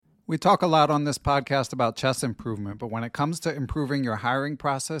We talk a lot on this podcast about chess improvement, but when it comes to improving your hiring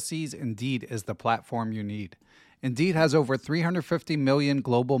processes, Indeed is the platform you need. Indeed has over 350 million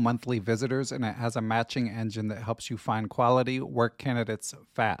global monthly visitors, and it has a matching engine that helps you find quality work candidates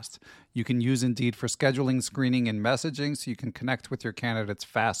fast. You can use Indeed for scheduling, screening, and messaging so you can connect with your candidates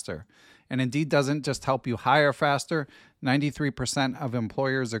faster. And Indeed doesn't just help you hire faster. 93% of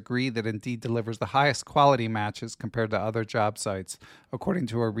employers agree that Indeed delivers the highest quality matches compared to other job sites, according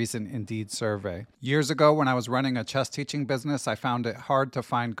to a recent Indeed survey. Years ago, when I was running a chess teaching business, I found it hard to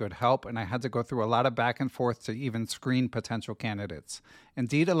find good help, and I had to go through a lot of back and forth to even screen potential candidates.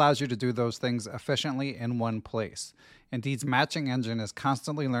 Indeed allows you to do those things efficiently in one place. Indeed's matching engine is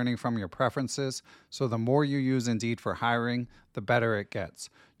constantly learning from your preferences, so the more you use Indeed for hiring, the better it gets.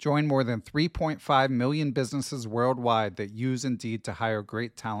 Join more than 3.5 million businesses worldwide that use Indeed to hire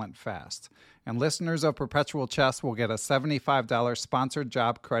great talent fast. And listeners of Perpetual Chess will get a $75 sponsored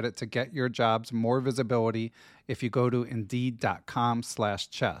job credit to get your jobs more visibility if you go to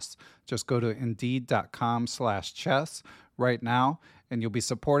Indeed.com/chess. Just go to Indeed.com/chess right now, and you'll be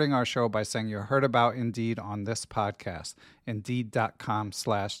supporting our show by saying you heard about Indeed on this podcast.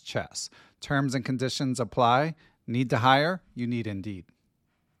 Indeed.com/chess. Terms and conditions apply. Need to hire? You need Indeed.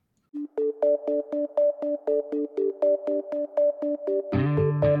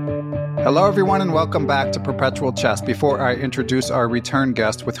 Hello, everyone, and welcome back to Perpetual Chess. Before I introduce our return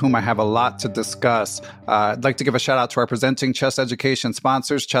guest, with whom I have a lot to discuss, I'd like to give a shout out to our presenting chess education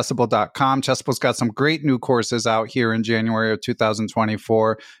sponsors, Chessable.com. Chessable's got some great new courses out here in January of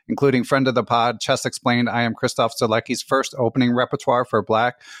 2024, including friend of the pod, Chess Explained. I am Christoph Zalecki's first opening repertoire for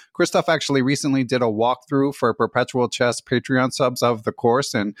Black. Christoph actually recently did a walkthrough for Perpetual Chess Patreon subs of the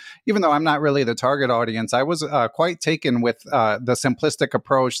course, and even though I'm not really the target audience, I was quite taken with the simplistic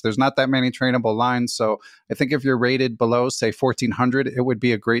approach. There's not that many trainable lines, so I think if you're rated below, say, 1400, it would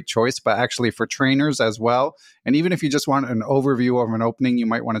be a great choice, but actually for trainers as well. And even if you just want an overview of an opening, you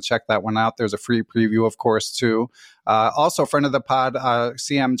might want to check that one out. There's a free preview, of course, too. Also, friend of the pod,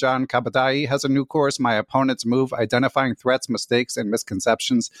 CM John Kabadai has a new course, My Opponent's Move, Identifying Threats, Mistakes, and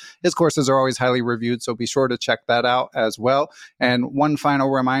Misconceptions. His courses are always highly reviewed, so be sure to check that out as well. And one final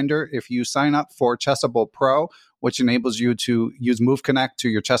reminder, if you sign up for Chessable Pro, which enables you to use Move Connect to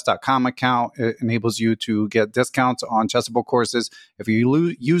your chess.com account. It enables you to get discounts on Chessable courses. If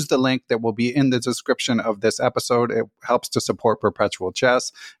you use the link that will be in the description of this episode, it helps to support Perpetual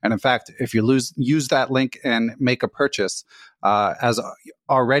Chess. And in fact, if you use that link and make a purchase as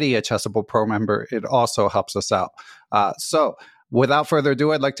already a Chessable Pro member, it also helps us out. Without further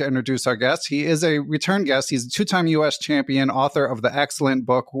ado, I'd like to introduce our guest. He is a return guest. He's a two-time U.S. champion, author of the excellent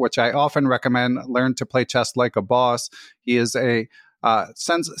book, which I often recommend, Learn to Play Chess Like a Boss. He is a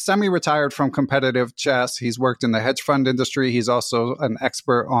semi-retired from competitive chess. He's worked in the hedge fund industry. He's also an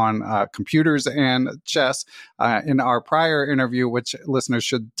expert on computers and chess. In our prior interview, which listeners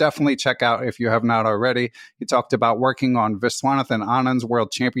should definitely check out if you have not already, he talked about working on Viswanathan Anand's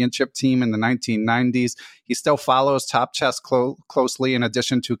world championship team in the 1990s. He still follows top chess closely in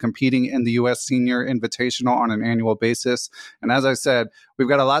addition to competing in the U.S. Senior Invitational on an annual basis. And as I said, we've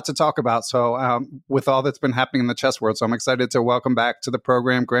got a lot to talk about. So with all that's been happening in the chess world, so I'm excited to welcome back to the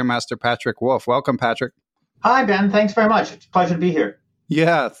program Grandmaster Patrick Wolff. Welcome, Patrick. Hi, Ben. Thanks very much. It's a pleasure to be here.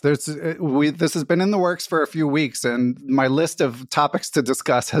 Yeah, this has been in the works for a few weeks, and my list of topics to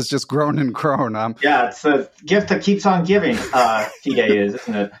discuss has just grown and grown. Yeah, it's a gift that keeps on giving, FIDE is,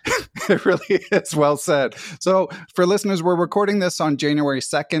 isn't it? It really is. Well said. So for listeners, we're recording this on January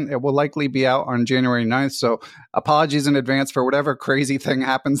 2nd. It will likely be out on January 9th, so apologies in advance for whatever crazy thing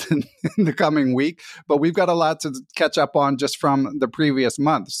happens in the coming week, but we've got a lot to catch up on just from the previous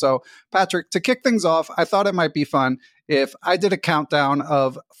month. So Patrick, to kick things off, I thought it might be fun if I did a countdown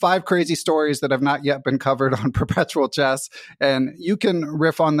of 5 crazy stories that have not yet been covered on Perpetual Chess, and you can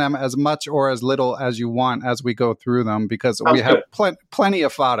riff on them as much or as little as you want as we go through them, because we have plenty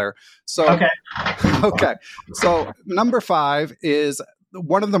of fodder. So, okay. So number 5 is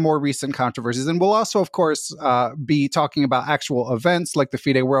one of the more recent controversies, and we'll also, of course, be talking about actual events like the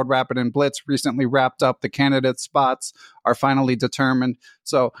FIDE World Rapid and Blitz recently wrapped up. The candidate spots are finally determined.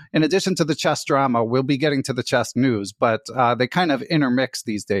 So in addition to the chess drama, we'll be getting to the chess news, but they kind of intermix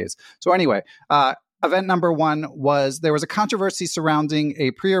these days. So anyway, event number 1 was there was a controversy surrounding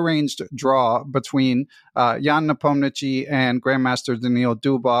a prearranged draw between Jan Nepomniachtchi and Grandmaster Daniil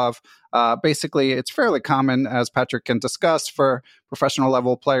Dubov. Basically, it's fairly common, as Patrick can discuss, for professional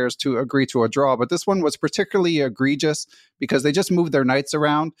level players to agree to a draw. But this one was particularly egregious because they just moved their knights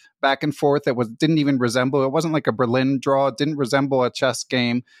around back and forth. It wasn't like a Berlin draw. It didn't resemble a chess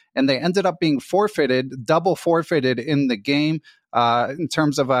game. And they ended up being double forfeited in the game. In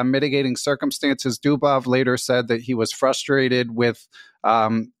terms of mitigating circumstances, Dubov later said that he was frustrated with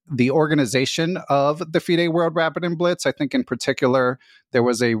the organization of the FIDE World Rapid and Blitz. I think in particular, there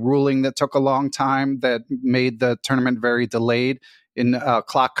was a ruling that took a long time that made the tournament very delayed in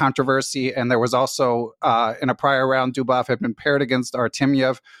clock controversy. And there was also, in a prior round, Dubov had been paired against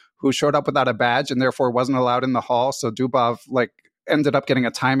Artemyev, who showed up without a badge and therefore wasn't allowed in the hall. So Dubov ended up getting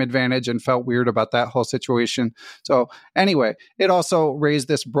a time advantage and felt weird about that whole situation. So anyway, it also raised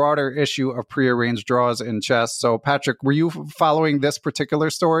this broader issue of prearranged draws in chess. So Patrick, were you following this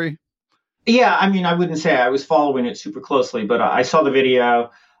particular story? Yeah, I mean, I wouldn't say I was following it super closely, but I saw the video.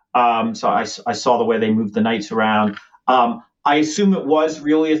 So I saw the way they moved the knights around. I assume it was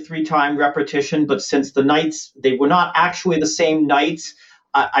really a 3-time repetition, but since the knights, they were not actually the same knights,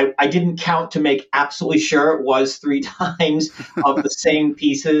 I didn't count to make absolutely sure it was 3 times of the same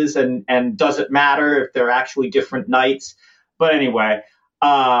pieces, and does it matter if they're actually different knights? But anyway,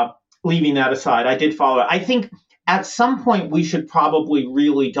 leaving that aside, I did follow it. I think at some point we should probably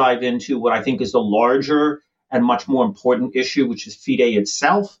really dive into what I think is the larger and much more important issue, which is FIDE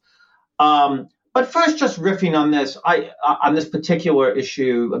itself. But first, just riffing on this, on this particular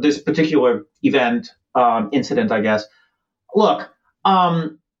issue, this particular event, incident, I guess. Look,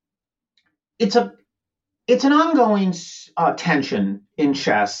 it's an ongoing tension in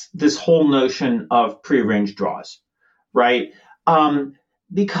chess, this whole notion of prearranged draws, right?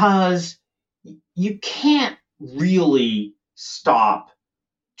 Because you can't really stop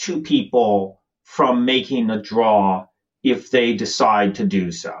 2 people from making a draw if they decide to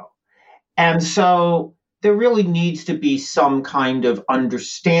do so. And so there really needs to be some kind of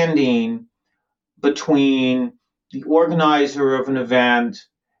understanding between the organizer of an event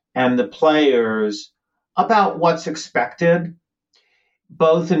and the players about what's expected,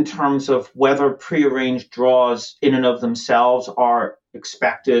 both in terms of whether prearranged draws in and of themselves are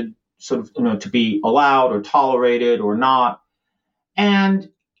expected to be allowed or tolerated or not. And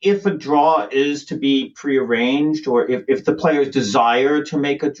if a draw is to be prearranged, or if the players desire to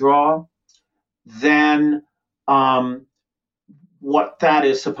make a draw, then what that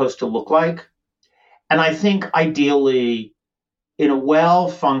is supposed to look like. And I think ideally, in a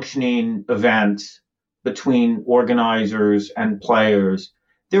well-functioning event between organizers and players,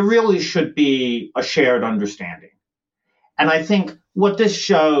 there really should be a shared understanding. And I think what this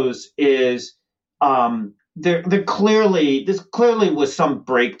shows is this clearly was some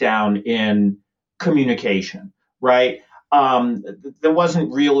breakdown in communication, right? There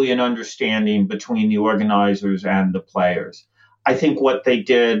wasn't really an understanding between the organizers and the players. I think what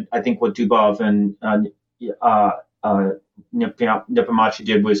Dubov and Nepomniachtchi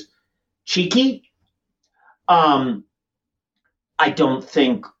did was cheeky. I don't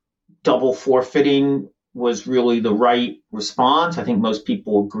think double forfeiting was really the right response. I think most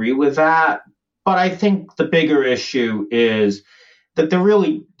people agree with that. But I think the bigger issue is that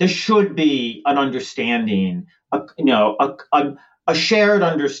there should be an understanding, a shared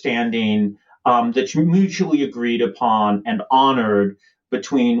understanding that's mutually agreed upon and honored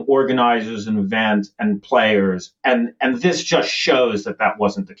between organizers and events and players. And this just shows that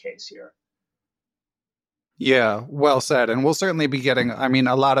wasn't the case here. Yeah, well said. And we'll certainly be getting,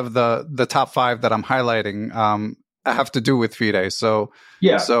 a lot of the top 5 that I'm highlighting have to do with FIDE. So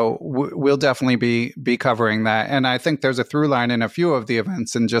yeah, we'll definitely be covering that. And I think there's a through line in a few of the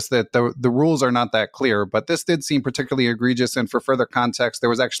events, and just that the rules are not that clear. But this did seem particularly egregious. And for further context, there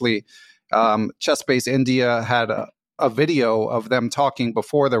was actually ChessBase India had a video of them talking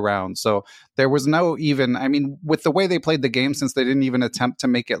before the round. So there was with the way they played the game, since they didn't even attempt to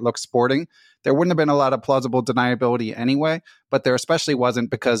make it look sporting, there wouldn't have been a lot of plausible deniability anyway. But there especially wasn't,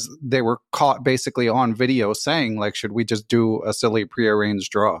 because they were caught basically on video saying, should we just do a silly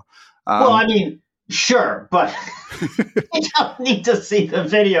prearranged draw? Sure, but you don't need to see the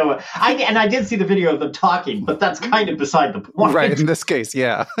video. I did see the video of them talking, but that's kind of beside the point. Right, in this case,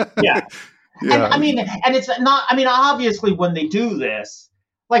 yeah. Yeah. Yeah. And it's not, obviously when they do this,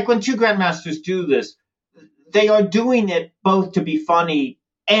 when 2 grandmasters do this, they are doing it both to be funny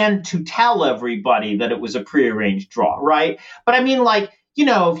and to tell everybody that it was a prearranged draw, right? But if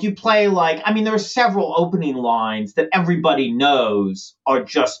you play there are several opening lines that everybody knows are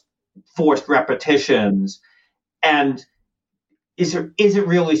just forced repetitions. And is it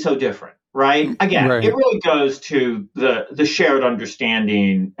really so different? Right. Again, right. It really goes to the shared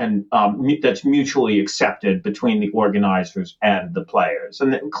understanding and that's mutually accepted between the organizers and the players.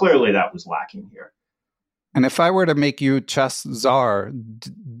 And clearly that was lacking here. And if I were to make you chess czar,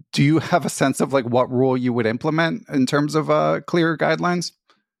 do you have a sense of what rule you would implement in terms of clear guidelines?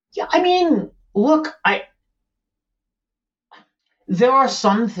 Yeah, look, there are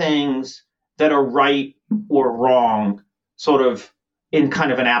some things that are right or wrong, sort of in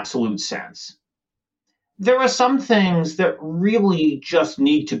kind of an absolute sense. There are some things that really just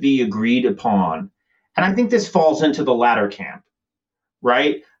need to be agreed upon. And I think this falls into the latter camp,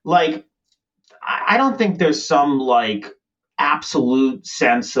 right? Like, I don't think there's some like absolute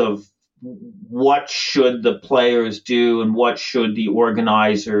sense of what should the players do and what should the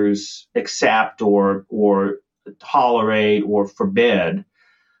organizers accept or tolerate or forbid.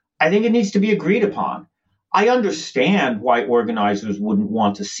 I think it needs to be agreed upon. I understand why organizers wouldn't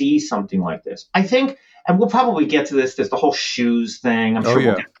want to see something like this. I think, and we'll probably get to this, there's the whole shoes thing. I'm sure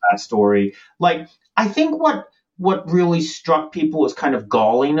we'll get to that story. Like, I think what really struck people as kind of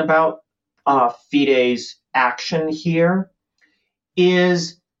galling about FIDE's action here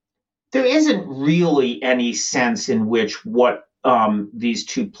is there isn't really any sense in which what these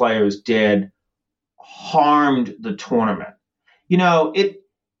two players did harmed the tournament. You know,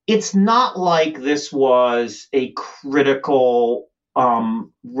 it's not like this was a critical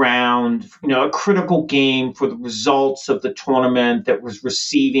round, you know, a critical game for the results of the tournament that was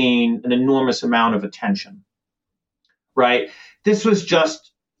receiving an enormous amount of attention, right? This was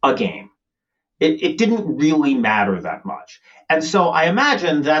just a game. It didn't really matter that much. And so I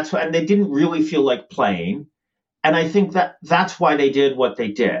imagine and they didn't really feel like playing. And I think that's why they did what they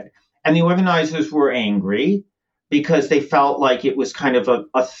did. And the organizers were angry because they felt like it was kind of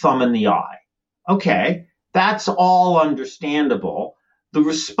a thumb in the eye. Okay, that's all understandable. The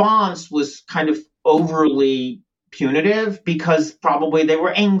response was kind of overly punitive because probably they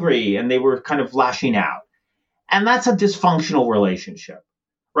were angry and they were kind of lashing out. And that's a dysfunctional relationship,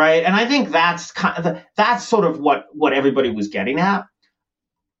 right? And I think that's sort of what everybody was getting at.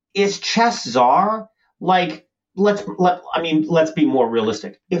 Is chess czar, like, let's be more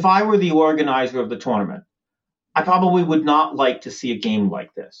realistic. If I were the organizer of the tournament, I probably would not like to see a game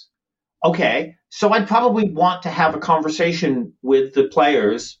like this. Okay, so I'd probably want to have a conversation with the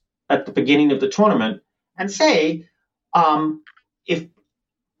players at the beginning of the tournament and say,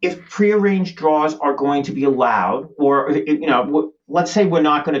 if prearranged draws are going to be allowed, or, you know, let's say we're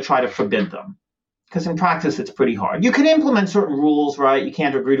not going to try to forbid them, because in practice it's pretty hard. You can implement certain rules, right? You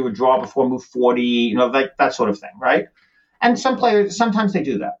can't agree to a draw before move 40, you know, that sort of thing, right? And some players, sometimes they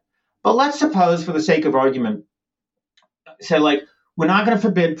do that. But let's suppose, for the sake of argument, say, like, we're not going to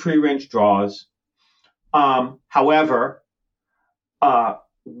forbid prearranged draws. However,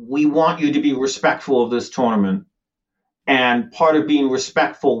 we want you to be respectful of this tournament. And part of being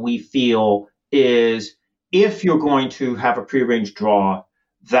respectful, we feel, is if you're going to have a prearranged draw,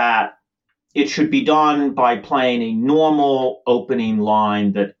 that it should be done by playing a normal opening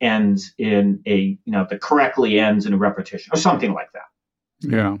line that ends in that correctly ends in a repetition or something like that.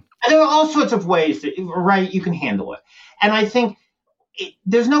 Yeah. And there are all sorts of ways that, right, you can handle it. And I think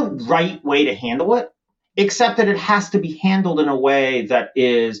there's no right way to handle it, except that it has to be handled in a way that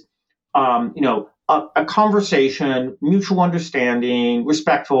is, a conversation, mutual understanding,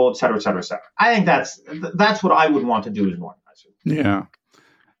 respectful, et cetera, et cetera, et cetera. I think that's what I would want to do as an organizer. Yeah.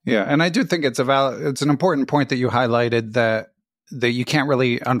 Yeah. And I do think it's an important point that you highlighted that you can't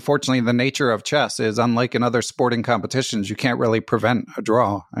really, unfortunately, the nature of chess is, unlike in other sporting competitions, you can't really prevent a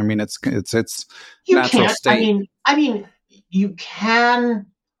draw. I mean, it's natural state. I mean, you can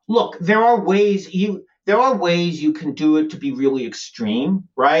look. There are ways you can do it to be really extreme,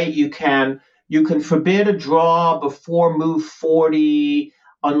 right? You can forbid a draw before move 40,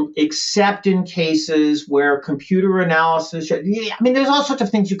 except in cases where computer analysis. There's all sorts of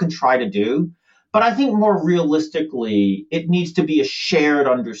things you can try to do. But I think more realistically, it needs to be a shared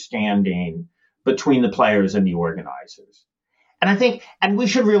understanding between the players and the organizers. And I think, and we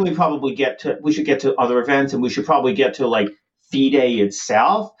should really probably get to other events, and we should probably get to like FIDE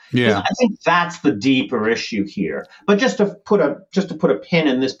itself. Yeah. I think that's the deeper issue here. But just to put a pin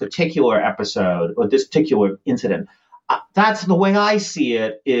in this particular episode or this particular incident, that's the way I see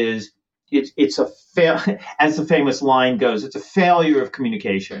it. It's as the famous line goes, it's a failure of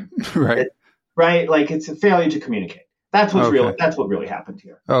communication. Right. Right? Like, it's a failure to communicate. That's what really happened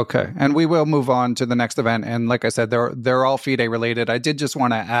here. Okay. And we will move on to the next event. And like I said, they're all FIDE related. I did just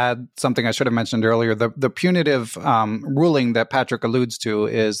want to add something I should have mentioned earlier. The punitive ruling that Patrick alludes to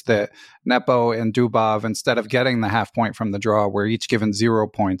is that Nepo and Dubov, instead of getting the half point from the draw, were each given 0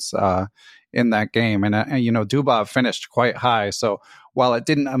 points in that game. And Dubov finished quite high. So while it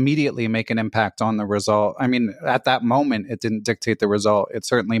didn't immediately make an impact on the result, I mean, at that moment, it didn't dictate the result. It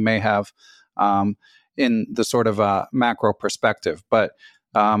certainly may have in the sort of macro perspective. But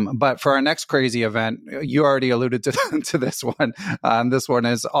But for our next crazy event, you already alluded to this one. This one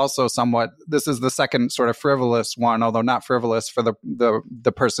is also this is the second sort of frivolous one, although not frivolous for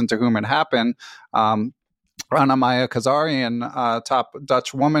the person to whom it happened. Anna-Maya Kazarian, top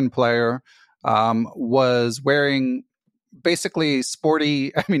Dutch woman player, was wearing basically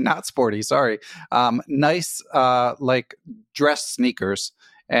nice like dress sneakers.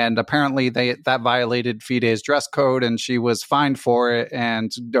 And apparently that violated FIDE's dress code, and she was fined for it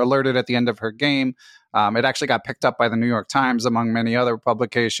and alerted at the end of her game. It actually got picked up by the New York Times, among many other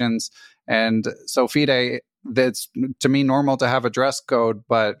publications. And so FIDE, that's to me normal to have a dress code,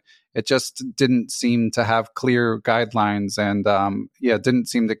 but it just didn't seem to have clear guidelines, and didn't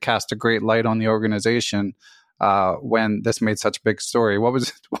seem to cast a great light on the organization when this made such a big story. What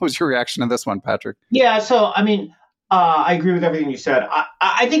was your reaction to this one, Patrick? Yeah, so I mean, I agree with everything you said.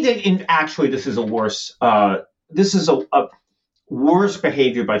 I think that actually this is a worse worse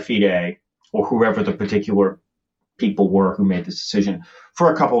behavior by FIDE or whoever the particular people were who made this decision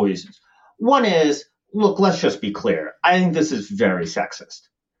for a couple of reasons. One is, look, let's just be clear. I think this is very sexist.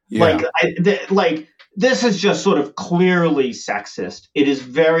 Yeah. This is just sort of clearly sexist. It is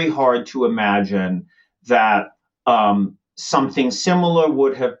very hard to imagine that something similar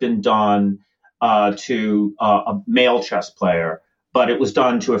would have been done to a male chess player, but it was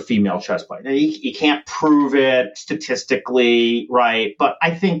done to a female chess player. Now, you can't prove it statistically, right? But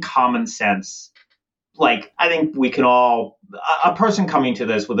I think common sense, I think we can all, a person coming to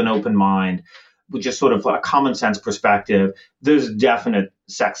this with an open mind, with just sort of a common sense perspective, there's definite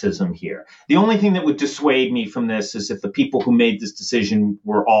sexism here. The only thing that would dissuade me from this is if the people who made this decision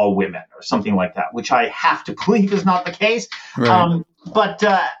were all women or something like that, which I have to believe is not the case. Right.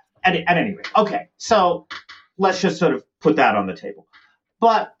 At any rate, okay, so let's just sort of put that on the table.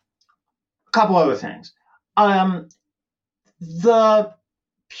 But a couple other things. The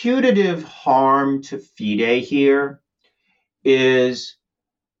putative harm to FIDE here is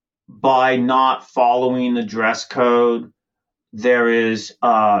by not following the dress code, there is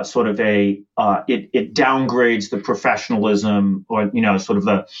sort of it downgrades the professionalism, or, sort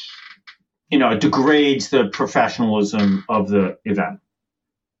of it degrades the professionalism of the event.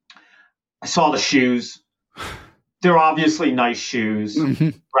 I saw the shoes. They're obviously nice shoes,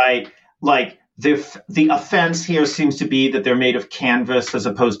 right? Like the offense here seems to be that they're made of canvas as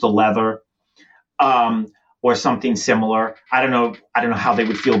opposed to leather, or something similar. I don't know how they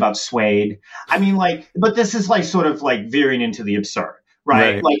would feel about suede. I mean, but this is sort of veering into the absurd,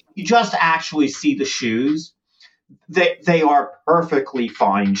 right? Like you just actually see the shoes. They are perfectly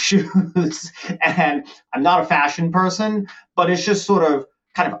fine shoes. And I'm not a fashion person, but it's just sort of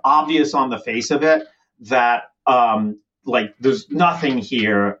kind of obvious on the face of it that there's nothing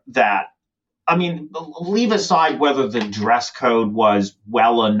here that, I mean, leave aside whether the dress code was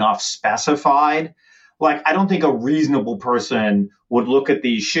well enough specified. I don't think a reasonable person would look at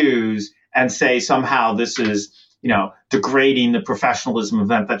these shoes and say somehow this is, degrading the professionalism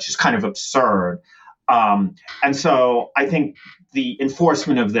event. That's just kind of absurd. And so I think the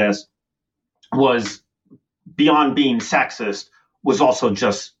enforcement of this was, beyond being sexist, was also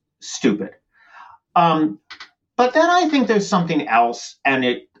just stupid. But then I think there's something else, and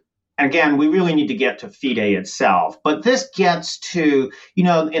again, we really need to get to FIDE itself. But this gets to, in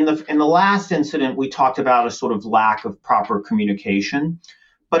the last incident, we talked about a sort of lack of proper communication.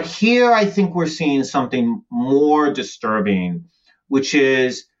 But here I think we're seeing something more disturbing, which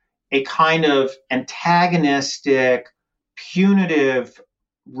is a kind of antagonistic, punitive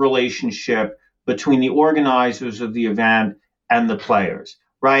relationship between the organizers of the event and the players,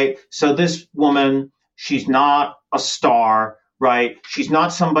 right? So this woman, she's not a star, right? She's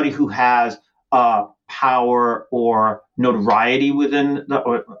not somebody who has power or notoriety within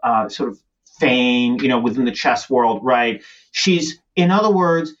the sort of fame, within the chess world, right? In other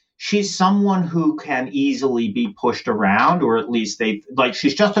words, she's someone who can easily be pushed around, or at least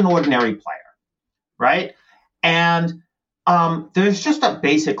she's just an ordinary player, right? And there's just a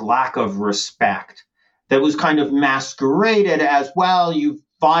basic lack of respect that was kind of masqueraded as, well, you've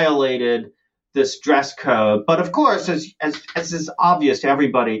violated this dress code. But of course, as is obvious to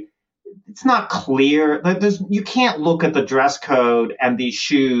everybody, it's not clear. You can't look at the dress code and these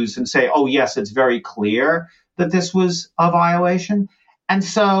shoes and say, oh, yes, it's very clear that this was a violation. And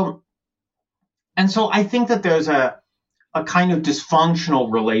so I think that there's a kind of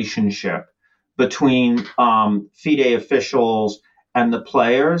dysfunctional relationship between FIDE officials and the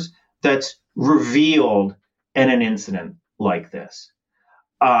players that's revealed in an incident like this.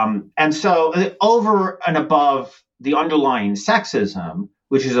 And so over and above the underlying sexism,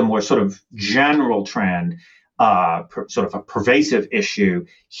 which is a more sort of general trend, sort of a pervasive issue.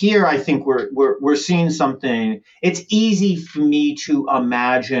 Here, I think we're seeing something. It's easy for me to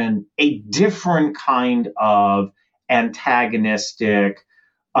imagine a different kind of antagonistic,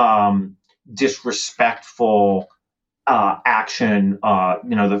 disrespectful action,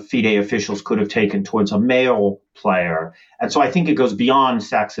 the FIDE officials could have taken towards a male player. And so I think it goes beyond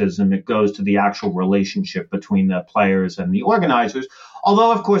sexism. It goes to the actual relationship between the players and the organizers.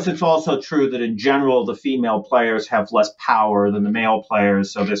 Although, of course, it's also true that in general, the female players have less power than the male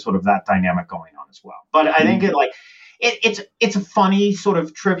players. So there's sort of that dynamic going on as well. But I think it's a funny, sort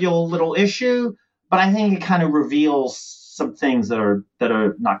of trivial little issue, but I think it kind of reveals some things that are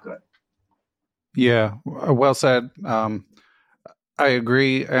not good. Yeah, well said. I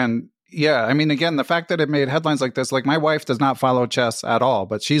agree. And yeah, I mean, again, the fact that it made headlines like this, like my wife does not follow chess at all,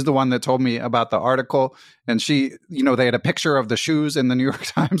 but she's the one that told me about the article. And she, they had a picture of the shoes in the New York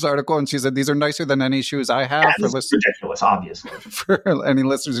Times article. And she said, these are nicer than any shoes I have. Yeah, this is ridiculous, obviously. For any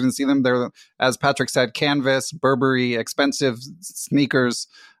listeners who didn't see them, they're, as Patrick said, canvas, Burberry, expensive sneakers.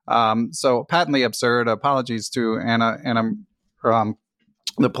 So patently absurd. Apologies to Anna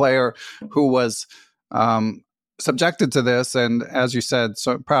the player who was subjected to this, and as you said,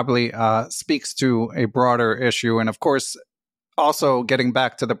 so it probably speaks to a broader issue. And of course, also getting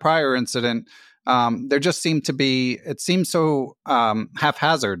back to the prior incident, there just seemed to be, it seems so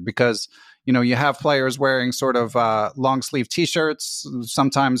haphazard because, you have players wearing sort of long sleeve T-shirts,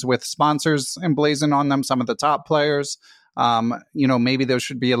 sometimes with sponsors emblazoned on them, some of the top players. Maybe those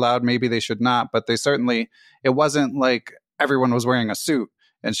should be allowed, maybe they should not, but it wasn't like everyone was wearing a suit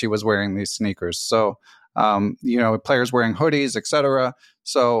and she was wearing these sneakers. So, players wearing hoodies, etc.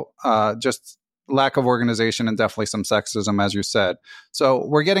 So just lack of organization and definitely some sexism, as you said. So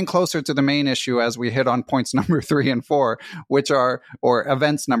we're getting closer to the main issue as we hit on points number 3 and 4, or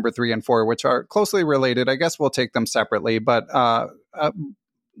events number 3 and 4, which are closely related. I guess we'll take them separately, but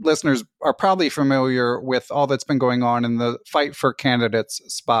listeners are probably familiar with all that's been going on in the fight for candidates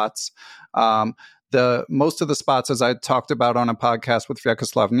spots. Most of the spots, as I talked about on a podcast with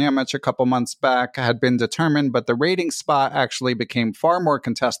Vyacheslav Niemiec a couple months back, had been determined, but the rating spot actually became far more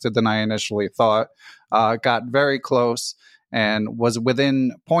contested than I initially thought. Got very close and was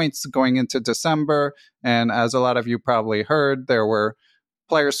within points going into December. And as a lot of you probably heard, there were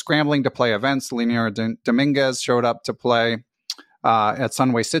players scrambling to play events. Leonor Dominguez showed up to play at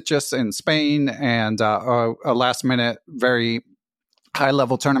Sunway Sitges in Spain, and a last-minute, very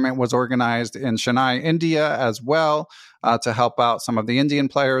high-level tournament was organized in Chennai, India, as well, to help out some of the Indian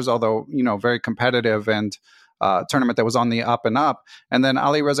players, although, very competitive and tournament that was on the up and up. And then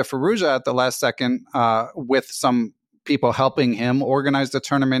Ali Reza Firouzja at the last second, with some people helping him, organized a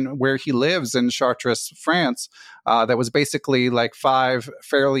tournament where he lives in Chartres, France, that was basically like 5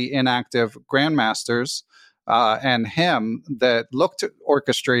 fairly inactive grandmasters and him that looked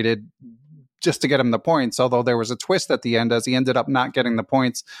orchestrated just to get him the points, although there was a twist at the end as he ended up not getting the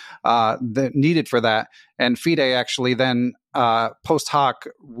points that needed for that. And FIDE actually then post hoc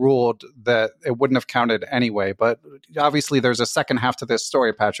ruled that it wouldn't have counted anyway. But obviously there's a second half to this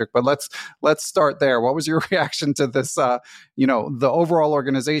story, Patrick, but let's start there. What was your reaction to this, the overall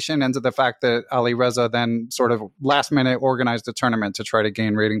organization and to the fact that Ali Reza then sort of last minute organized a tournament to try to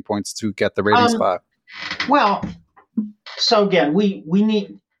gain rating points to get the rating spot? Well, so again, we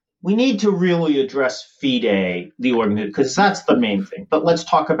need to really address FIDE, the organization, because that's the main thing. But let's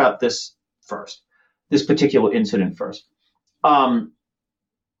talk about this first, this particular incident first.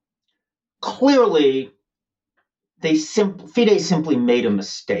 Clearly, FIDE simply made a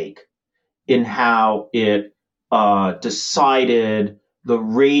mistake in how it decided the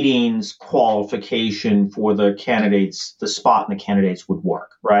ratings qualification for the candidates, the spot in the candidates would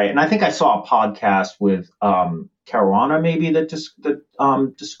work, right? And I think I saw a podcast with Caruana maybe that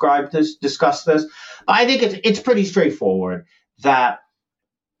discussed this. I think it's pretty straightforward that,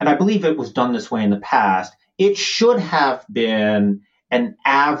 and I believe it was done this way in the past, it should have been an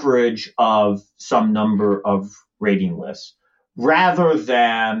average of some number of rating lists rather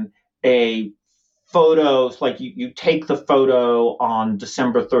than a photos, like you take the photo on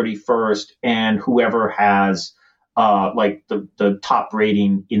December 31st and whoever has the top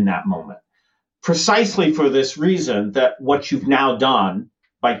rating in that moment. Precisely for this reason, that what you've now done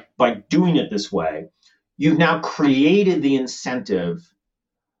by doing it this way, you've now created the incentive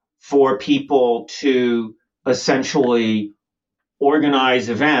for people to essentially organize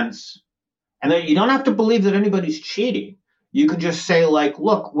events. And then you don't have to believe that anybody's cheating. You could just say, like,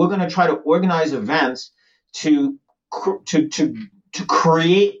 look, we're going to try to organize events to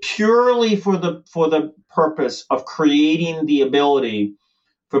create purely for the purpose of creating the ability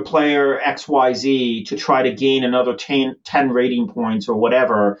for player XYZ to try to gain another 10 rating points or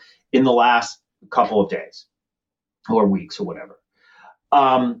whatever in the last couple of days or weeks or whatever.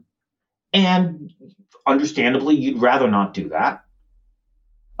 And understandably, you'd rather not do that.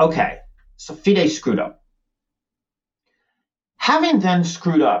 Okay, so FIDE screwed up. Having then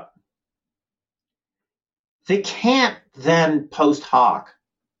screwed up, they can't then post hoc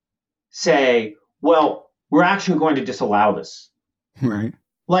say, well, we're actually going to disallow this. Right.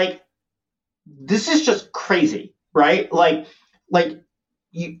 Like, this is just crazy, right?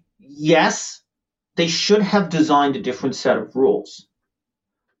 Yes, they should have designed a different set of rules.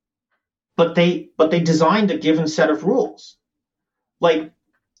 But they designed a given set of rules. Like,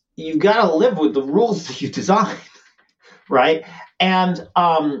 you've got to live with the rules that you design, right? And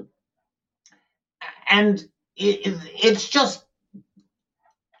it's just,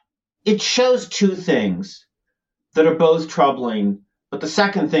 it shows two things that are both troubling, but the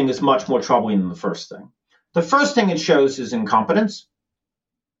second thing is much more troubling than the first thing. The first thing it shows is incompetence,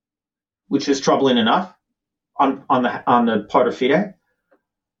 which is troubling enough on the part of FIDE.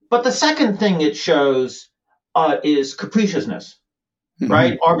 But the second thing it shows is capriciousness,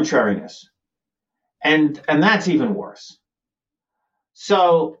 right? Arbitrariness. And that's even worse.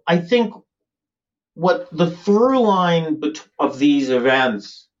 So I think what the through line of these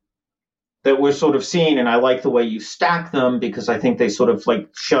events that we're sort of seeing, and I like the way you stack them because I think they sort of like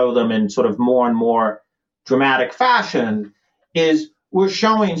show them in sort of more and more dramatic fashion, is we're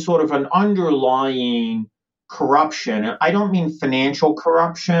showing sort of an underlying corruption. And I don't mean financial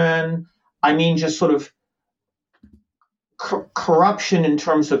corruption. I mean just sort of corruption in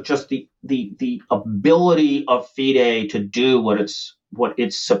terms of just the ability of FIDE to do what it's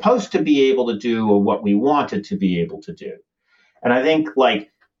supposed to be able to do or what we want it to be able to do. And I think like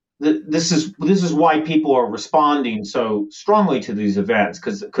this is why people are responding so strongly to these events,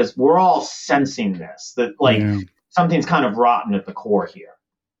 because we're all sensing this, that like something's kind of rotten at the core here.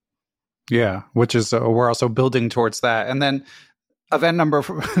 Yeah, which is we're also building towards that. And then event number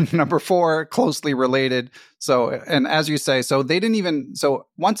 4, closely related. So, and as you say, so they didn't even, so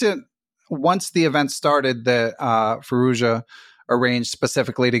once the event started, the Fallujah arranged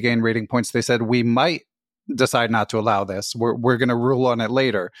specifically to gain rating points, they said we might decide not to allow this. We're going to rule on it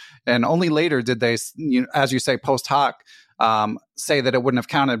later. And only later did they, as you say, post hoc, say that it wouldn't have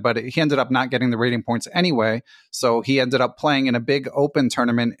counted, but he ended up not getting the rating points anyway. So he ended up playing in a big open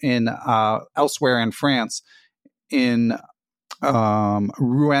tournament in elsewhere in France, in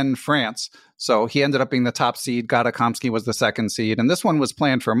Rouen, France. So he ended up being the top seed. Gadakomsky was the second seed. And this one was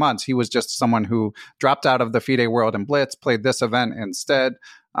planned for months. He was just someone who dropped out of the FIDE World and Blitz, played this event instead,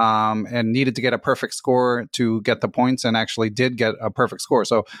 and needed to get a perfect score to get the points, and actually did get a perfect score.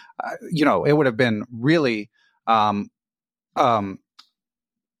 So, it would have been really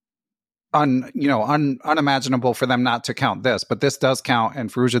unimaginable for them not to count this, but this does count,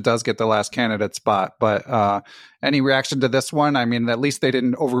 and Fallujah does get the last candidate spot. But any reaction to this one? I mean, at least they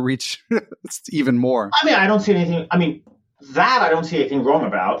didn't overreach even more. I mean, I don't see anything. I mean, that I don't see anything wrong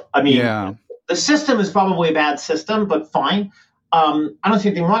about. I mean, the system is probably a bad system, but fine. I don't see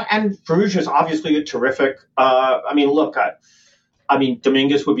anything wrong. And Fallujah is obviously a terrific. I mean, look, I mean,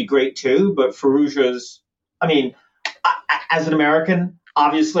 Dominguez would be great too, but Fallujah's. I mean, as an American,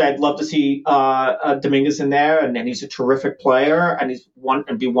 obviously, I'd love to see Dominguez in there, and he's a terrific player, and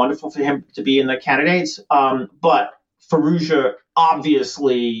it'd be wonderful for him to be in the candidates. But Fallujah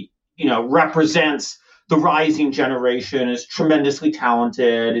obviously, represents the rising generation, is tremendously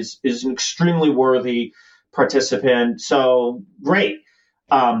talented, is an extremely worthy participant. So great.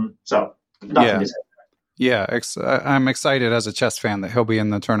 So nothing to say. Yeah, I'm excited as a chess fan that he'll be in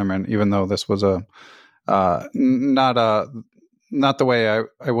the tournament, even though this was not the way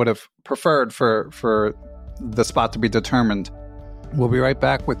I would have preferred for the spot to be determined. We'll be right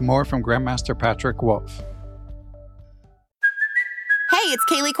back with more from Grandmaster Patrick Wolff. Hey, it's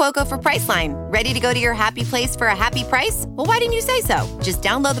Kaylee Cuoco for Priceline. Ready to go to your happy place for a happy price? Well, why didn't you say so? Just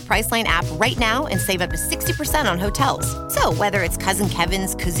download the Priceline app right now and save up to 60% on hotels. So whether it's Cousin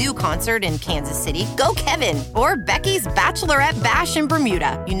Kevin's Kazoo Concert in Kansas City, go Kevin, or Becky's Bachelorette Bash in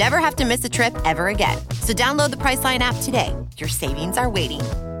Bermuda, you never have to miss a trip ever again. So download the Priceline app today. Your savings are waiting.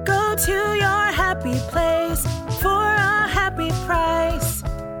 Go to your happy place for a happy price.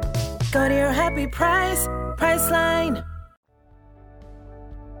 Go to your happy price, Priceline.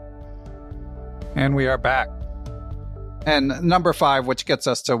 And we are back. And number 5, which gets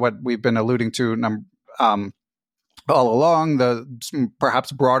us to what we've been alluding to all along, the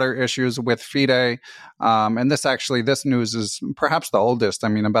perhaps broader issues with FIDE. And this news is perhaps the oldest. I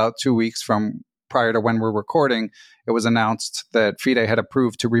mean, about 2 weeks from prior to when we're recording, it was announced that FIDE had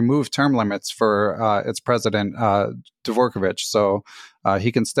approved to remove term limits for its president, Dvorkovich. So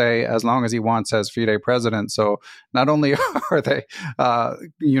he can stay as long as he wants as FIDE president. So not only are they,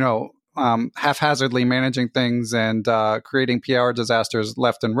 haphazardly managing things and creating PR disasters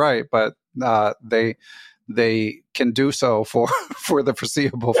left and right, but they can do so for the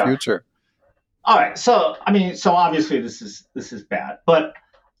foreseeable future. All right. So obviously this is bad, but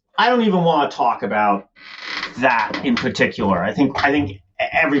I don't even want to talk about that in particular. I think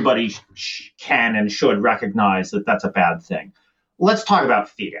everybody can and should recognize that that's a bad thing. Let's talk about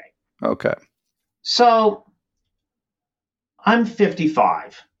FIDE. Okay. So I'm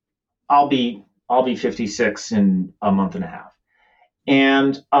 55. I'll be 56 in a month and a half.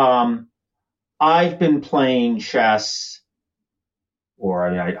 And I've been playing chess, or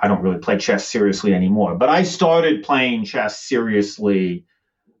I don't really play chess seriously anymore, but I started playing chess seriously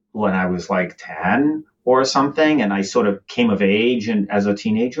when I was like 10 or something, and I sort of came of age as a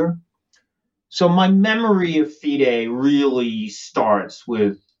teenager. So my memory of FIDE really starts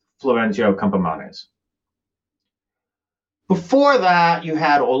with Florencio Campomanes. Before that, you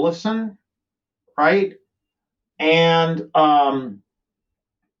had Olafsson, right? And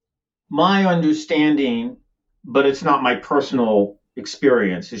my understanding, but it's not my personal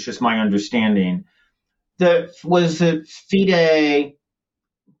experience, it's just my understanding, that FIDE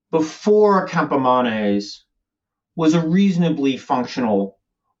before Campomanes was a reasonably functional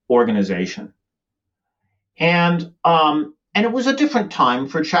organization. And it was a different time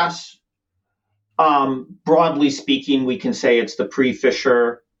for chess. Broadly speaking, we can say it's the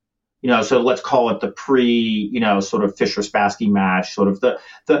pre-Fischer, so let's call it the sort of Fischer-Spassky match, sort of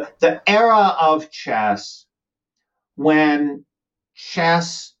the era of chess when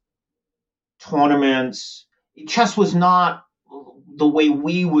chess was not the way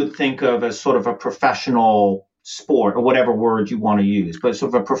we would think of as sort of a professional sport, or whatever word you want to use, but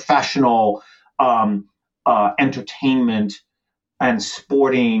sort of a professional entertainment and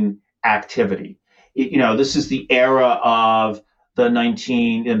sporting activity. This is the era of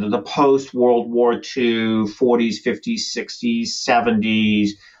the post-World War II, 40s, 50s, 60s,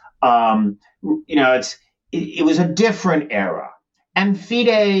 70s. It was a different era. And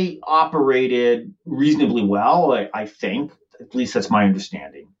FIDE operated reasonably well, I think. At least that's my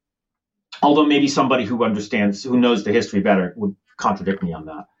understanding. Although maybe somebody who knows the history better would contradict me on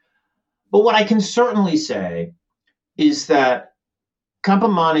that. But what I can certainly say is that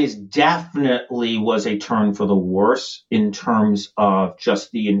Campomanes definitely was a turn for the worse in terms of just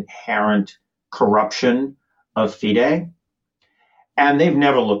the inherent corruption of FIDE. And they've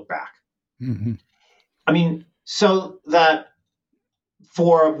never looked back. Mm-hmm. So that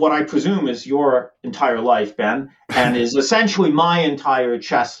for what I presume is your entire life, Ben, and is essentially my entire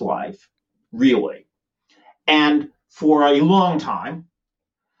chess life, really. And for a long time,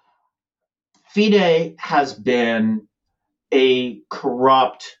 FIDE has been a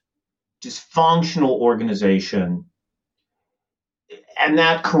corrupt, dysfunctional organization. And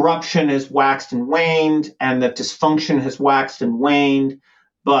that corruption has waxed and waned, and that dysfunction has waxed and waned.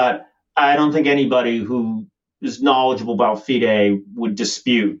 But I don't think anybody who is knowledgeable about FIDE would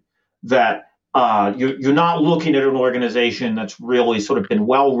dispute that you're not looking at an organization that's really sort of been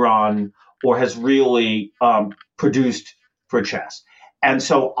well run or has really produced for chess. And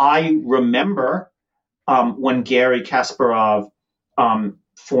so I remember when Garry Kasparov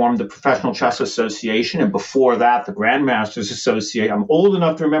formed the Professional Chess Association, and before that, the Grandmasters Association. I'm old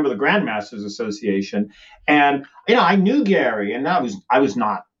enough to remember the Grandmasters Association, and I knew Garry, and I was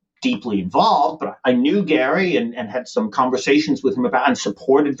not deeply involved, but I knew Garry and had some conversations with him about and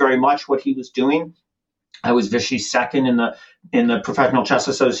supported very much what he was doing. I was Vichy second in the Professional Chess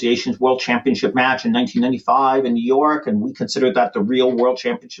Association's World Championship match in 1995 in New York, and we considered that the real World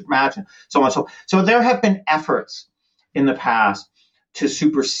Championship match, and so on. So there have been efforts in the past to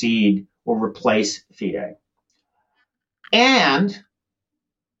supersede or replace FIDE. And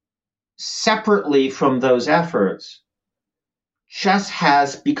separately from those efforts, chess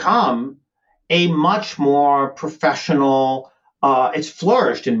has become a much more professional. It's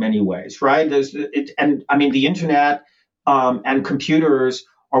flourished in many ways, right? The internet and computers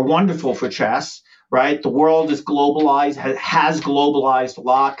are wonderful for chess, right? The world is globalized, has globalized a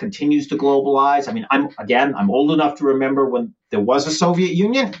lot, continues to globalize. I'm old enough to remember when there was a Soviet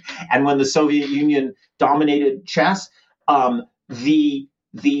Union, and when the Soviet Union dominated chess.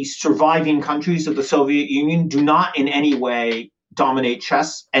 The surviving countries of the Soviet Union do not in any way dominate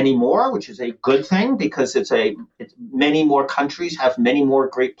chess anymore, which is a good thing because it's many more countries have many more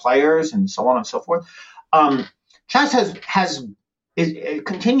great players and so on and so forth. Chess has it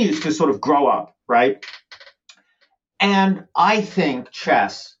continues to sort of grow up, right? And I think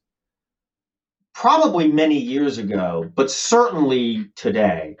chess, probably many years ago, but certainly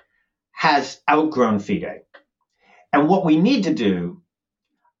today, has outgrown FIDE. And what we need to do,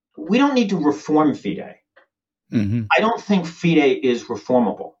 we don't need to reform FIDE. Mm-hmm. I don't think FIDE is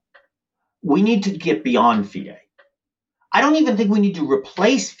reformable. We need to get beyond FIDE. I don't even think we need to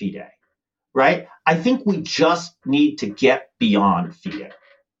replace FIDE, right? I think we just need to get beyond FIDE.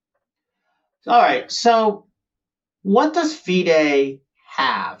 All right, so what does FIDE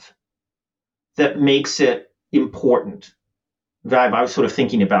have that makes it important? I was sort of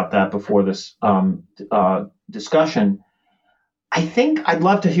thinking about that before this discussion. I think I'd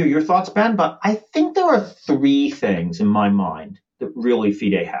love to hear your thoughts, Ben, but I think there are three things in my mind that really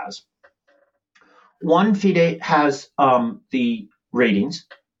FIDE has. One, FIDE has the ratings.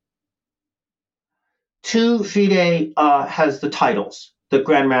 Two, FIDE has the titles, the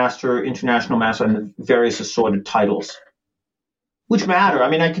Grandmaster, International Master, and the various assorted titles, which matter. I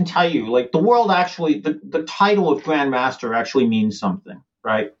mean, I can tell you, like, the world actually, the title of Grandmaster actually means something,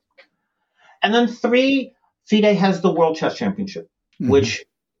 right? And then three, FIDE has the World Chess Championship, which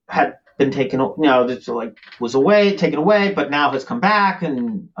had been taken, was taken away, but now has come back.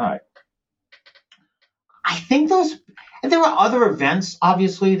 And all right, I think and there are other events,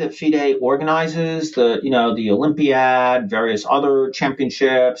 obviously, that FIDE organizes, the Olympiad, various other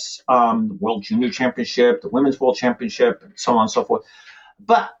championships, the World Junior Championship, the Women's World Championship, and so on and so forth.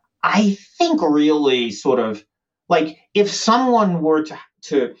 But I think really sort of like if someone were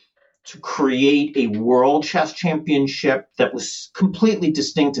to create a World Chess Championship that was completely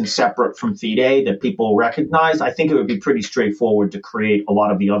distinct and separate from FIDE that people recognize, I think it would be pretty straightforward to create a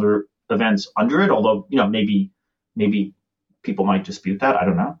lot of the other events under it, although, maybe people might dispute that. I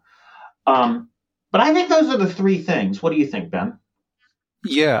don't know. But I think those are the three things. What do you think, Ben?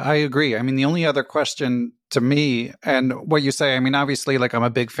 Yeah, I agree. I mean, the only other question to me, and what you say, I mean, obviously, like, I'm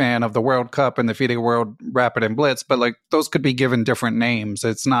a big fan of the World Cup and the FIDE World Rapid and Blitz, but like those could be given different names.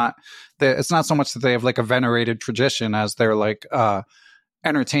 It's not so much that they have like a venerated tradition as they're like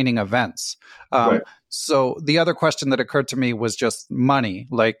entertaining events. Right. So the other question that occurred to me was just money.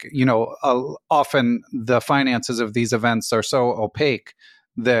 Like, often the finances of these events are so opaque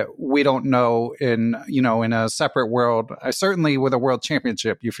that we don't know in a separate world. Certainly with a world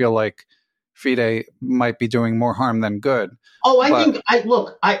championship, you feel like FIDE might be doing more harm than good. Oh,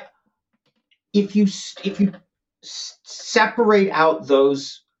 if you separate out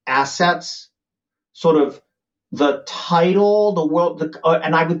those assets, sort of the title, the world,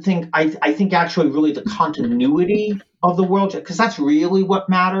 and I think actually really the continuity of the world, because that's really what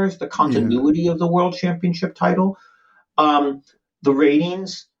matters, the continuity of the world championship title. The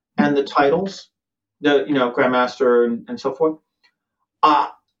ratings and the titles, Grandmaster and so forth,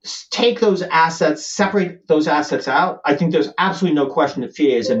 take those assets, separate those assets out. I think there's absolutely no question that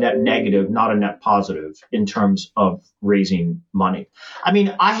FIDE is a net negative, not a net positive in terms of raising money. I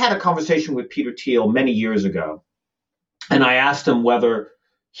mean, I had a conversation with Peter Thiel many years ago, and I asked him whether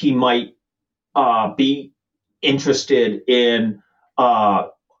he might be interested in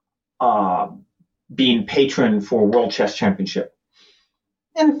being patron for World Chess Championship.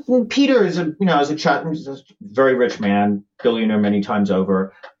 And Peter is a very rich man, billionaire many times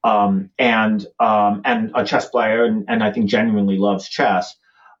over, and a chess player, and I think genuinely loves chess.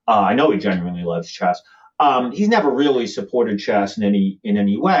 I know he genuinely loves chess. He's never really supported chess in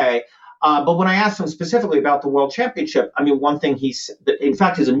any way. But when I asked him specifically about the World Championship, I mean, one thing in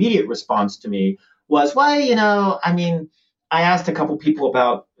fact, his immediate response to me was, well, I asked a couple people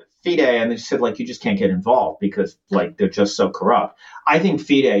about FIDE, and they said, like, you just can't get involved because, like, they're just so corrupt. I think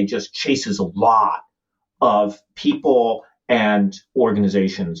FIDE just chases a lot of people and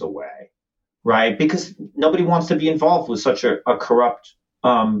organizations away, right? Because nobody wants to be involved with such a corrupt,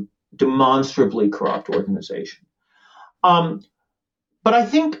 demonstrably corrupt organization. But I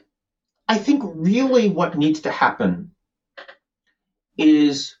think really what needs to happen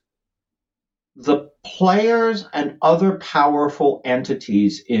is the players and other powerful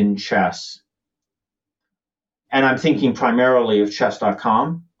entities in chess, and I'm thinking primarily of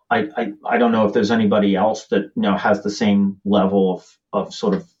chess.com. I don't know if there's anybody else that has the same level of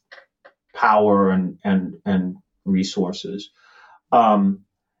sort of power and resources. And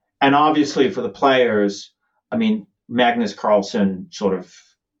obviously for the players, I mean, Magnus Carlsen, sort of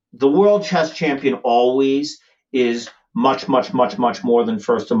the world chess champion, always is much, much, much, much more than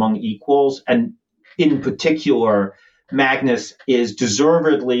first among equals. And in particular, Magnus is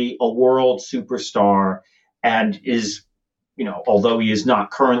deservedly a world superstar and is, although he is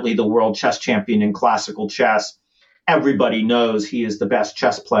not currently the world chess champion in classical chess, everybody knows he is the best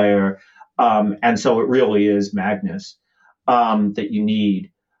chess player. And so it really is Magnus that you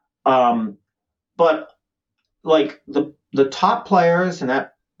need. But like the top players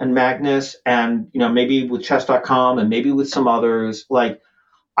and Magnus and, maybe with chess.com and maybe with some others, like,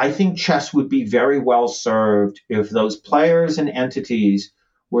 I think chess would be very well served if those players and entities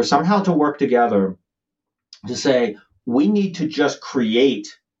were somehow to work together to say, we need to just create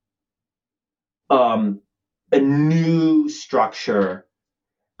a new structure.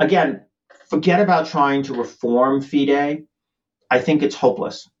 Again, forget about trying to reform FIDE. I think it's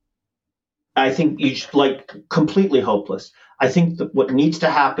hopeless. I think completely hopeless. I think that what needs to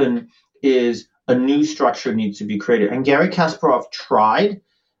happen is a new structure needs to be created. And Garry Kasparov tried.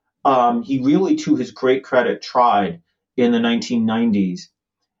 He really, to his great credit, tried in the 1990s.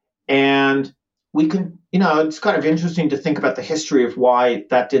 And we can, it's kind of interesting to think about the history of why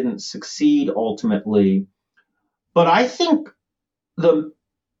that didn't succeed ultimately. But I think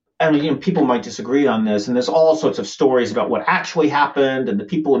people might disagree on this, and there's all sorts of stories about what actually happened and the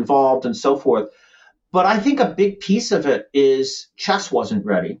people involved and so forth. But I think a big piece of it is chess wasn't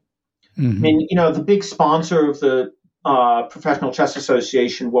ready. Mm-hmm. I mean, the big sponsor of the Professional Chess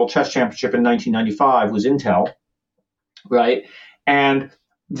Association World Chess Championship in 1995 was Intel, right? And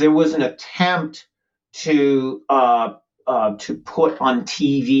there was an attempt to put on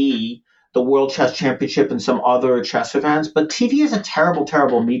TV the World Chess Championship and some other chess events, but TV is a terrible,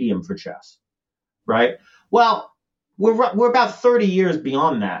 terrible medium for chess, right? Well, we're about 30 years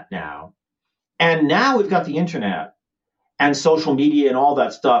beyond that now, and now we've got the internet and social media and all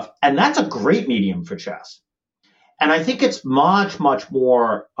that stuff, and that's a great medium for chess. And I think it's much, much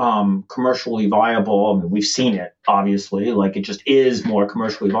more commercially viable. I mean, we've seen it, obviously, like it just is more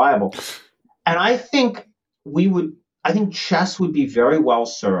commercially viable. And I think chess would be very well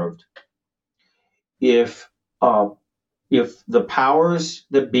served if the powers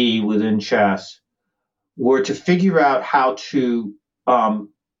that be within chess were to figure out how to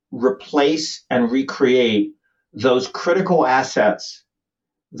replace and recreate those critical assets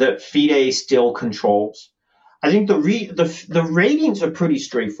that FIDE still controls. I think the ratings are pretty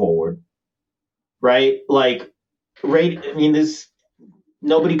straightforward, right? Like,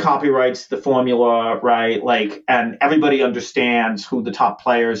 nobody copyrights the formula, right? Like, and everybody understands who the top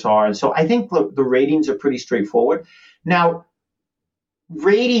players are. And so I think the ratings are pretty straightforward. Now,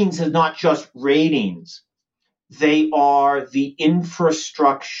 ratings is not just ratings. They are the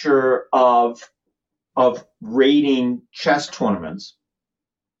infrastructure of rating chess tournaments,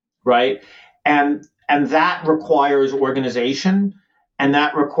 right? And that requires organization, and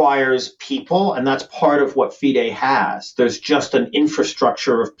that requires people, and that's part of what FIDE has. There's just an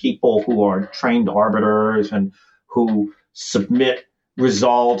infrastructure of people who are trained arbiters and who submit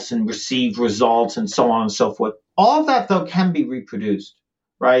results and receive results and so on and so forth. All of that, though, can be reproduced,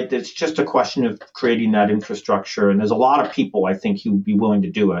 right? It's just a question of creating that infrastructure, and there's a lot of people, I think, who would be willing to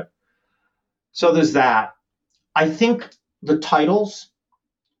do it. So there's that. I think the titles,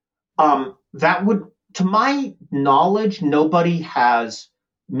 that would, to my knowledge, nobody has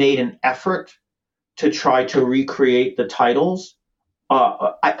made an effort to try to recreate the titles.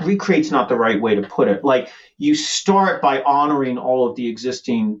 Recreate's not the right way to put it. Like, you start by honoring all of the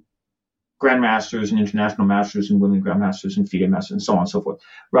existing grandmasters and international masters and women grandmasters and FIDE masters and so on and so forth,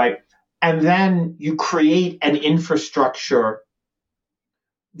 right? And then you create an infrastructure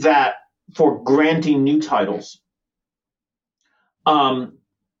that for granting new titles.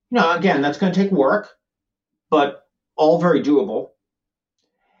 Again, that's going to take work, but all very doable.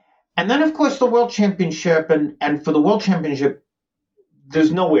 And then, of course, the World Championship, and for the World Championship,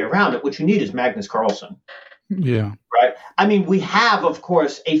 there's no way around it. What you need is Magnus Carlsen. Yeah. Right? I mean, we have, of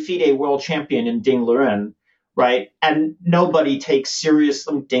course, a FIDE world champion in Ding Liren, right? And nobody takes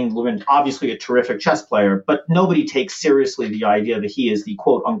seriously Ding Liren, obviously a terrific chess player, but nobody takes seriously the idea that he is the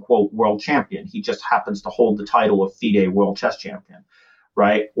quote-unquote world champion. He just happens to hold the title of FIDE world chess champion,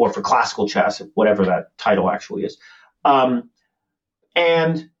 right? Or for classical chess, whatever that title actually is. And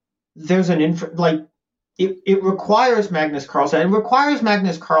there's it requires Magnus Carlsen. It requires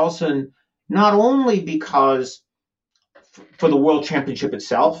Magnus Carlsen not only because for the World Championship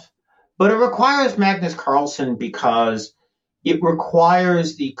itself, but it requires Magnus Carlsen because it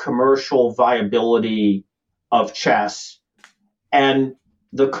requires the commercial viability of chess. And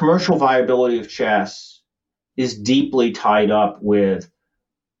the commercial viability of chess is deeply tied up with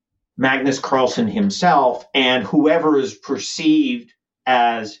Magnus Carlsen himself and whoever is perceived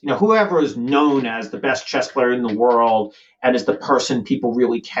as, whoever is known as the best chess player in the world and is the person people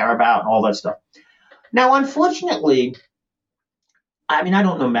really care about and all that stuff. Now, unfortunately, I mean, I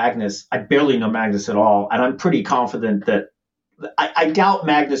don't know Magnus. I barely know Magnus at all. And I'm pretty confident that I doubt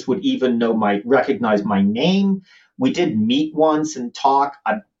Magnus would even recognize my name. We did meet once and talk.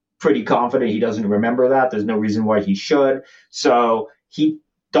 I'm pretty confident he doesn't remember that. There's no reason why he should. So he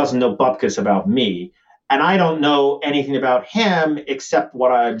doesn't know bupkis about me. And I don't know anything about him except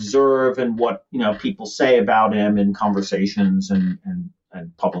what I observe and what, people say about him in conversations and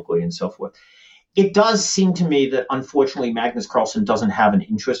publicly and so forth. It does seem to me that, unfortunately, Magnus Carlsen doesn't have an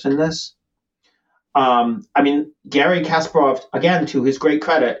interest in this. Gary Kasparov, again, to his great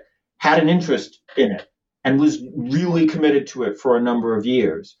credit, had an interest in it and was really committed to it for a number of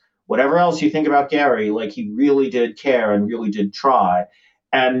years. Whatever else you think about Gary, he really did care and really did try.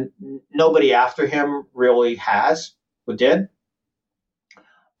 And nobody after him really has or did.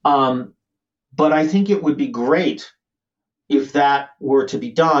 But I think it would be great if that were to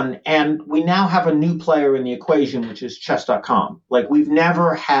be done. And we now have a new player in the equation, which is chess.com. We've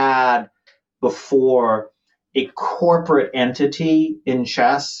never had before a corporate entity in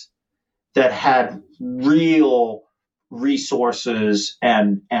chess that had real resources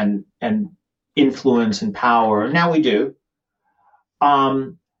and influence and power. Now we do.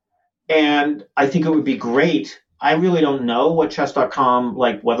 And I think it would be great. I really don't know what chess.com,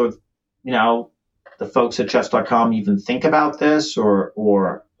 whether, the folks at chess.com even think about this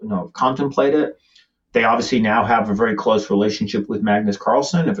or contemplate it. They obviously now have a very close relationship with Magnus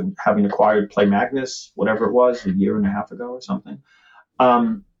Carlsen, having acquired Play Magnus, whatever it was, a year and a half ago or something.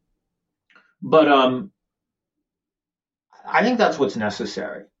 But I think that's what's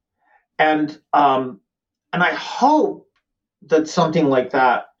necessary. And I hope that something like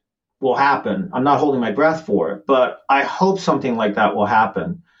that will happen. I'm not holding my breath for it, but I hope something like that will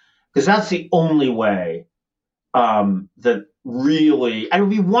happen, because that's the only way that really, and it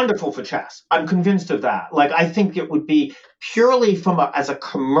would be wonderful for chess. I'm convinced of that. I think it would be purely as a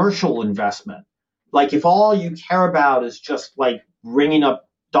commercial investment. If all you care about is just ringing up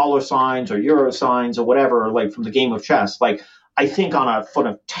dollar signs or euro signs or whatever, from the game of chess, I think on a sort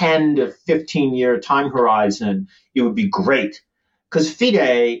of 10 to 15 year time horizon, it would be great, because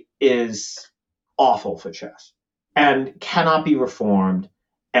FIDE is awful for chess and cannot be reformed.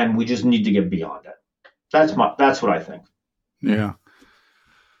 And we just need to get beyond it. That's what I think. Yeah.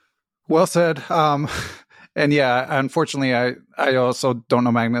 Well said. And yeah, unfortunately, I also don't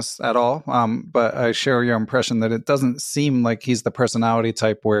know Magnus at all. But I share your impression that it doesn't seem like he's the personality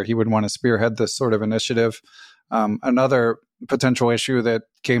type where he would want to spearhead this sort of initiative. Another potential issue that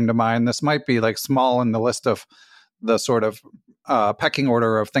came to mind, this might be small in the list of the sort of pecking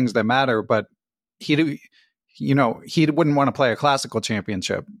order of things that matter, but he wouldn't want to play a classical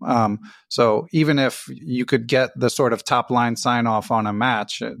championship. So even if you could get the sort of top line sign off on a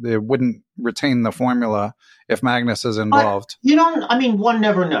match, it wouldn't retain the formula if Magnus is involved. One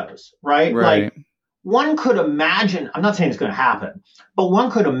never knows, right? Right. One could imagine, I'm not saying it's going to happen, but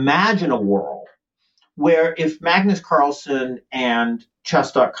one could imagine a world where if Magnus Carlsen and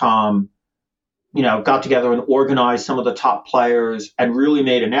chess.com, got together and organized some of the top players and really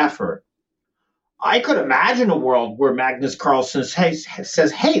made an effort, I could imagine a world where Magnus Carlsen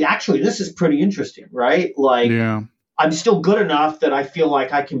says, hey, actually, this is pretty interesting, right? Yeah. I'm still good enough that I feel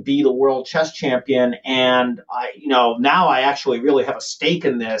like I can be the world chess champion. And now I actually really have a stake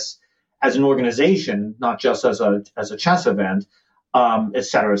in this as an organization, not just as a chess event, et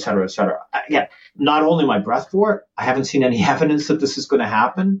cetera, et cetera, et cetera. Again, not only my breath for it, I haven't seen any evidence that this is going to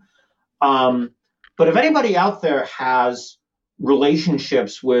happen. But if anybody out there has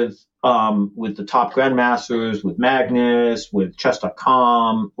relationships with the top grandmasters, with Magnus, with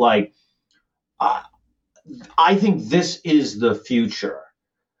chess.com, I think this is the future,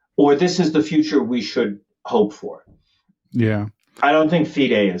 or this is the future we should hope for. Yeah. I don't think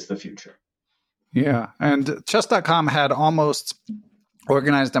FIDE is the future. Yeah. And chess.com had almost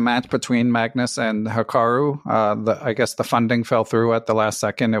organized a match between Magnus and Hikaru. I guess the funding fell through at the last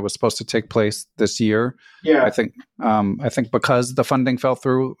second. It was supposed to take place this year. Yeah. I think because the funding fell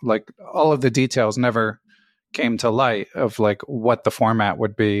through, all of the details never came to light of what the format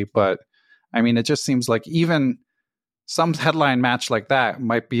would be. But it just seems like even some headline match like that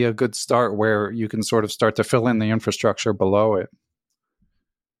might be a good start where you can sort of start to fill in the infrastructure below it.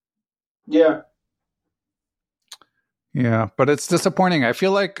 Yeah. Yeah, but it's disappointing. I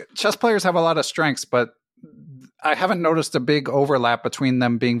feel like chess players have a lot of strengths, but I haven't noticed a big overlap between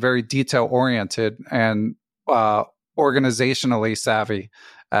them being very detail-oriented and organizationally savvy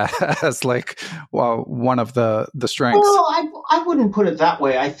as one of the strengths. Well, I wouldn't put it that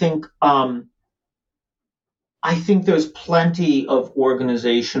way. I think there's plenty of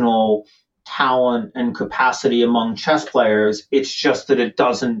organizational talent and capacity among chess players. It's just that it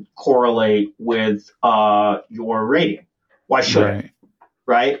doesn't correlate with your rating. Why should it?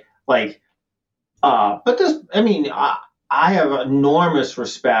 Right? Like, but this, I mean, I have enormous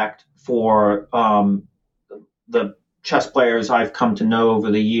respect for the chess players I've come to know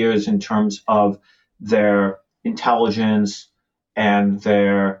over the years in terms of their intelligence and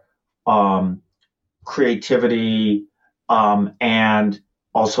their creativity, and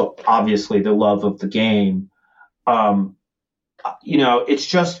also obviously the love of the game.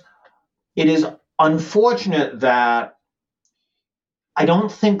 It is unfortunate that I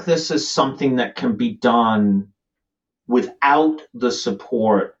don't think this is something that can be done without the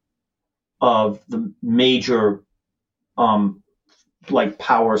support of the major like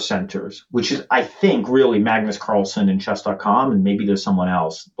power centers, which is, I think, really Magnus Carlsen and chess.com, and maybe there's someone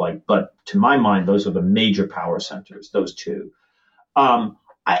else, but to my mind, those are the major power centers, those two.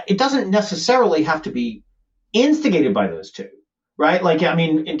 It doesn't necessarily have to be instigated by those two, right? Like, I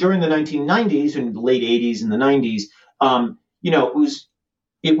mean, during the 1990s and the late 80s and the 90s,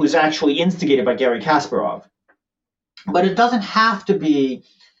 it was actually instigated by Garry Kasparov. But it doesn't have to be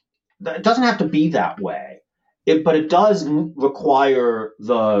that way. But it does require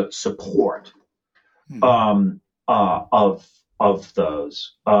the support of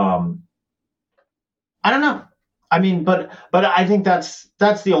those. I don't know. I mean, but I think that's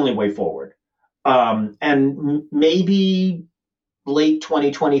the only way forward. And maybe late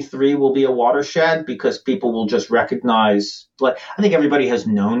 2023 will be a watershed because people will just recognize. Like, I think everybody has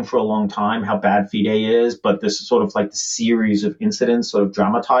known for a long time how bad FIDE is, but this is sort of like the series of incidents sort of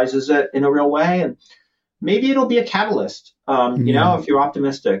dramatizes it in a real way, and maybe it'll be a catalyst. If you're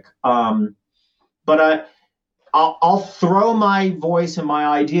optimistic. But I'll throw my voice and my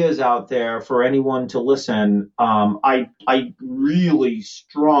ideas out there for anyone to listen. I really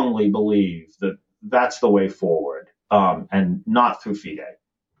strongly believe that that's the way forward, and not through FIDE.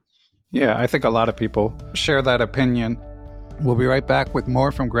 Yeah, I think a lot of people share that opinion. We'll be right back with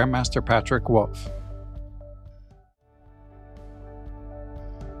more from Grandmaster Patrick Wolff.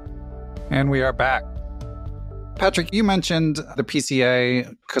 And we are back. Patrick, you mentioned the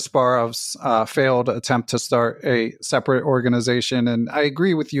PCA, Kasparov's failed attempt to start a separate organization. And I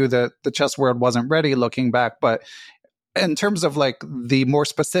agree with you that the chess world wasn't ready looking back. But in terms of like the more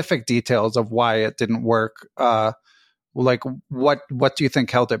specific details of why it didn't work, like what do you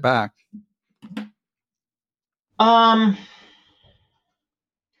think held it back?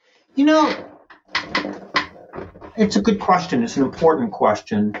 It's a good question. It's an important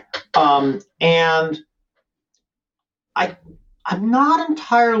question. And I'm not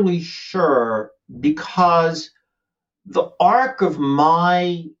entirely sure, because the arc of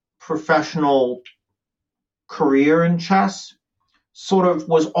my professional career in chess sort of I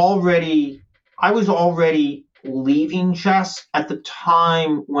was already leaving chess at the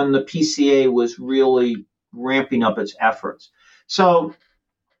time when the PCA was really ramping up its efforts. So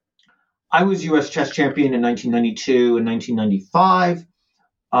I was U.S. chess champion in 1992 and 1995.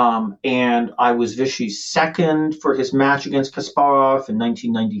 And I was Vichy's second for his match against Kasparov in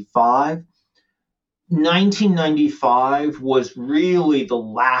 1995. 1995 was really the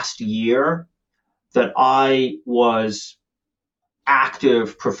last year that I was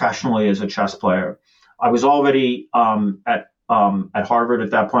active professionally as a chess player. I was already at Harvard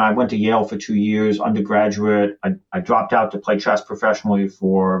at that point. I went to Yale for 2 years, undergraduate. I dropped out to play chess professionally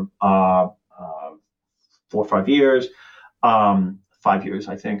for 4 or 5 years. 5 years,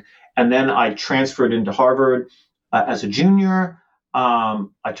 I think. And then I transferred into Harvard as a junior.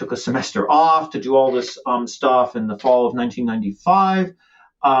 I took a semester off to do all this stuff in the fall of 1995.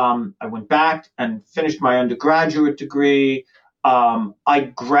 I went back and finished my undergraduate degree.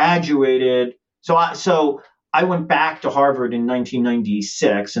 I graduated. So I went back to Harvard in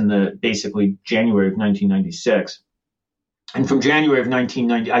 1996, basically January of 1996. And from January of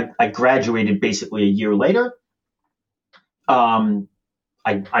 1990, I graduated basically a year later. I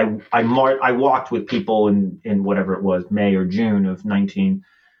walked with people in whatever it was, May or June of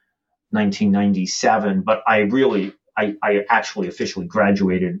 1997, but I actually officially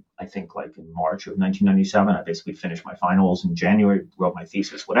graduated, I think, like in March of 1997. I basically finished my finals in January, wrote my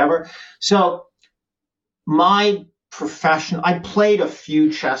thesis, whatever. So my profession, I played a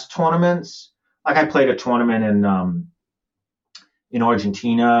few chess tournaments. Like I played a tournament in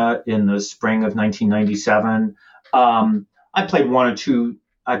Argentina in the spring of 1997. I played one or two.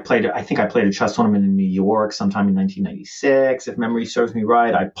 I think I played a chess tournament in New York sometime in 1996, if memory serves me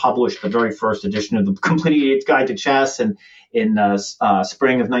right. I published the very first edition of the Complete Idiot's Guide to Chess in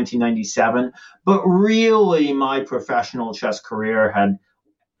spring of 1997. But really, my professional chess career had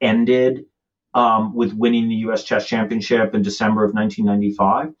ended with winning the U.S. Chess Championship in December of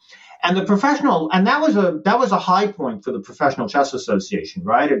 1995. And that was a high point for the Professional Chess Association,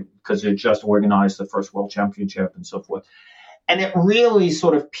 right? Because it just organized the first World Championship and so forth. And it really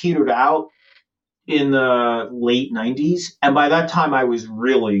sort of petered out in the late 90s. And by that time, I was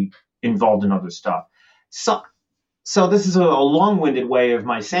really involved in other stuff. So this is a long-winded way of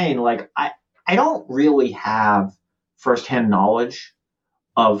my saying, like, I don't really have firsthand knowledge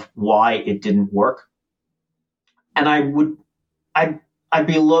of why it didn't work. And I'd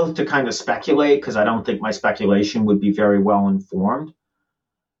be loath to kind of speculate because I don't think my speculation would be very well informed.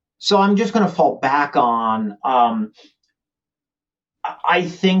 So I'm just going to fall back on, I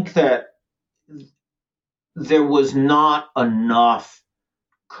think that there was not enough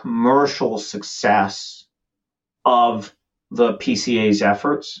commercial success of the PCA's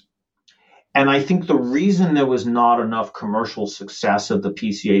efforts. And I think the reason there was not enough commercial success of the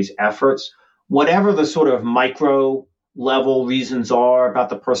PCA's efforts, whatever the sort of micro level reasons are about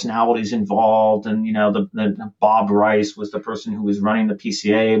the personalities involved, and the Bob Rice was the person who was running the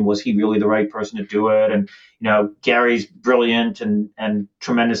PCA, and was he really the right person to do it? And Gary's brilliant and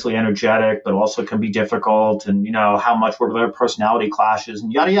tremendously energetic, but also can be difficult, and how much were their personality clashes,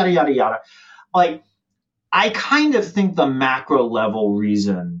 and yada yada yada yada. Like, I kind of think the macro level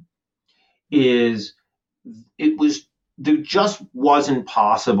reason is there just wasn't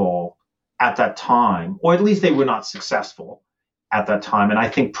possible at that time, or at least they were not successful at that time. And I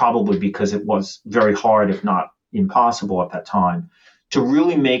think probably because it was very hard, if not impossible at that time, to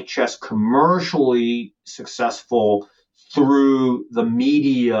really make chess commercially successful through the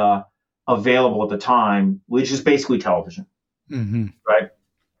media available at the time, which is basically television, right?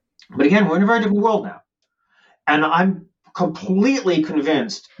 But again, we're in a very different world now. And I'm completely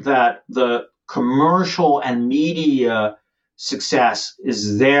convinced that the commercial and media success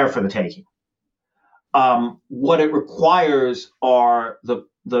is there for the taking. What it requires are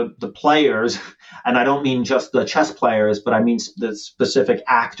the players, and I don't mean just the chess players, but I mean the specific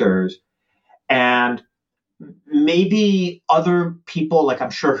actors, and maybe other people, like I'm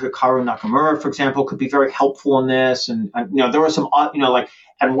sure Hikaru Nakamura, for example, could be very helpful in this. And there were some,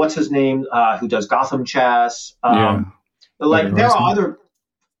 and what's his name, who does Gotham Chess. There are other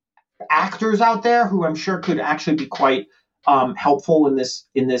actors out there who I'm sure could actually be quite helpful in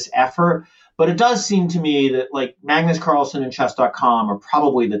this effort. But it does seem to me that like Magnus Carlsen and Chess.com are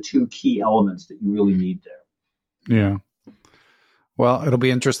probably the two key elements that you really need there. Yeah. Well, it'll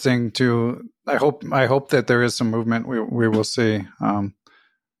be interesting to. I hope that there is some movement. We will see.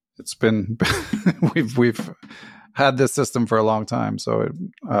 It's been we've had this system for a long time, so an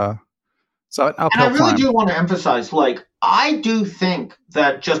uphill and I really climb. do want to emphasize, like, I do think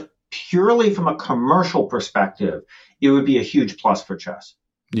that just purely from a commercial perspective, it would be a huge plus for chess.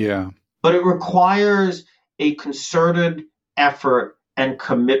 Yeah. But it requires a concerted effort and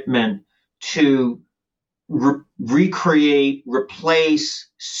commitment to recreate, replace,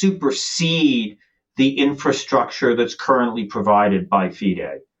 supersede the infrastructure that's currently provided by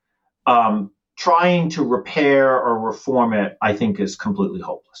FIDE. Trying to repair or reform it, I think, is completely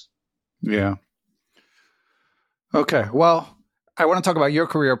hopeless. Yeah. Okay. Well, I want to talk about your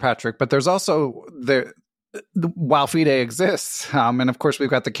career, Patrick, but there's also while FIDE exists, and of course we've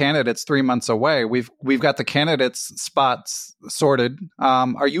got the candidates 3 months away. We've got the candidates spots sorted.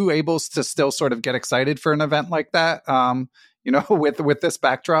 Are you able to still sort of get excited for an event like that? With this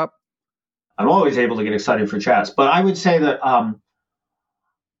backdrop. I'm always able to get excited for chess, but I would say that,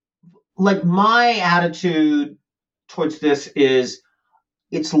 like, my attitude towards this is,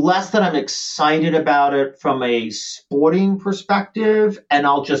 it's less that I'm excited about it from a sporting perspective, and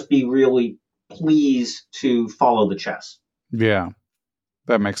I'll just be really pleased to follow the chess. Yeah,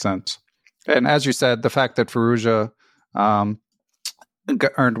 that makes sense. And as you said, the fact that Firouzja earned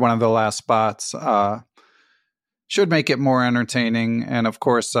one of the last spots should make it more entertaining. And of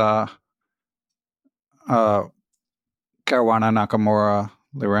course, Caruana Nakamura,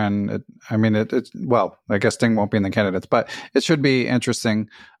 Liren, I guess Ding won't be in the candidates, but it should be interesting.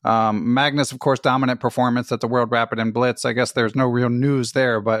 Magnus, of course, dominant performance at the World Rapid and Blitz. I guess there's no real news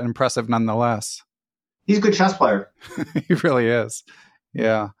there, but impressive nonetheless. He's a good chess player. He really is.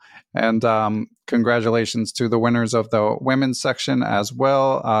 Yeah. And congratulations to the winners of the women's section as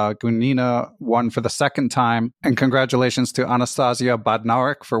well. Gunina won for the second time. And congratulations to Anastasia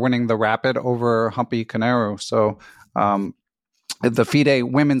Badnarek for winning the Rapid over Humpy Koneru. So, the FIDE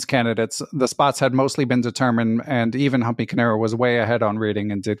women's candidates, the spots had mostly been determined, and even Humpy Koneru was way ahead on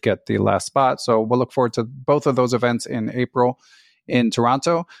rating and did get the last spot. So we'll look forward to both of those events in April in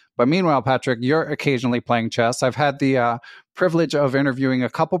Toronto. But meanwhile, Patrick, you're occasionally playing chess. I've had the privilege of interviewing a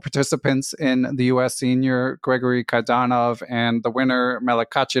couple participants in the U.S. Senior, Gregory Kaidanov, and the winner, Melik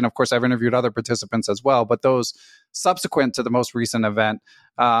Kachin. Of course, I've interviewed other participants as well, but those subsequent to the most recent event.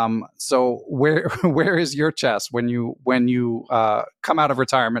 So where is your chess when you come out of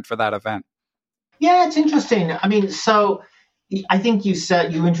retirement for that event? Yeah, it's interesting. I mean, so I think you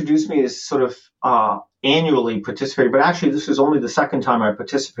introduced me as sort of annually participating, but actually this was only the second time I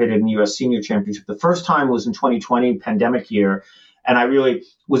participated in the U.S. Senior Championship. The first time was in 2020, pandemic year, and I really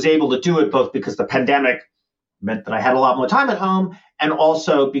was able to do it both because the pandemic meant that I had a lot more time at home, and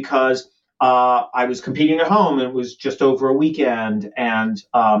also because I was competing at home and it was just over a weekend, and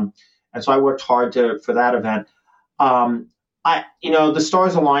so I worked hard for that event. The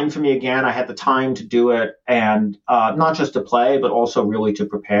stars aligned for me again. I had the time to do it, and not just to play, but also really to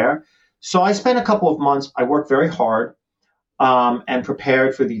prepare. So I spent a couple of months. I worked very hard and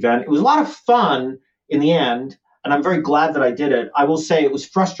prepared for the event. It was a lot of fun in the end, and I'm very glad that I did it. I will say it was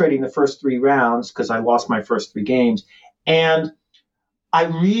frustrating the first 3 rounds because I lost my first 3 games, and I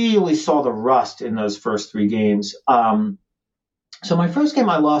really saw the rust in those first 3 games. So my first game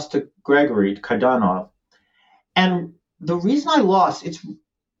I lost to Gregory Kaidanov, and the reason I lost,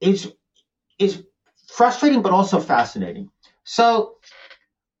 it's frustrating, but also fascinating. So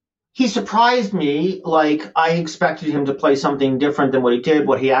he surprised me. Like, I expected him to play something different than what he did.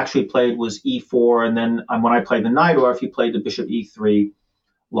 What he actually played was e4, and then when I played the Najdorf, he played the bishop e3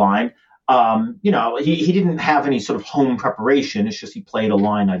 line. He didn't have any sort of home preparation. It's just he played a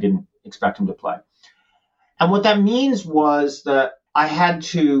line I didn't expect him to play. And what that means was that I had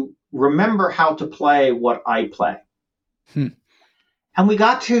to remember how to play what I play. And we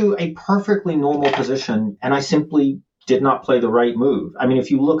got to a perfectly normal position, and I simply did not play the right move. I mean,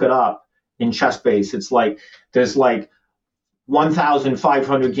 if you look it up in ChessBase, it's like there's like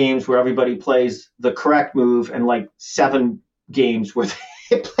 1,500 games where everybody plays the correct move, and like 7 games where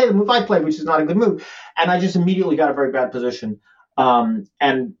they play the move I played, which is not a good move. And I just immediately got a very bad position, and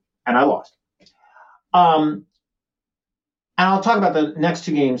I lost. And I'll talk about the next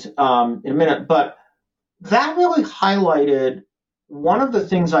 2 games in a minute, but that really highlighted one of the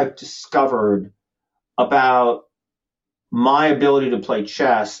things I've discovered about my ability to play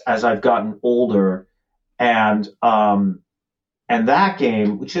chess as I've gotten older, and that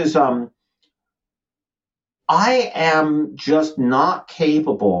game, which is I am just not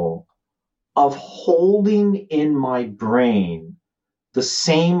capable of holding in my brain the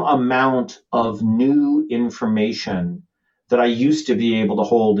same amount of new information that I used to be able to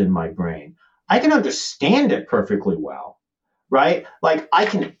hold in my brain. I can understand it perfectly well, right? Like, I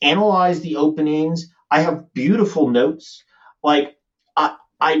can analyze the openings. I have beautiful notes. Like,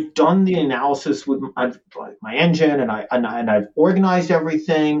 I've done the analysis with my engine, and I've organized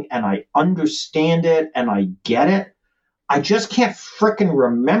everything, and I understand it, and I get it. I just can't frickin'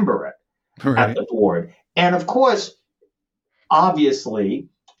 remember it at the board. And of course, obviously,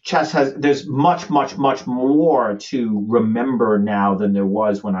 there's much, much, much more to remember now than there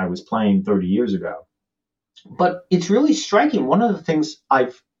was when I was playing 30 years ago. But it's really striking. One of the things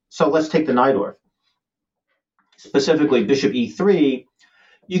so let's take the Najdorf, specifically bishop e3.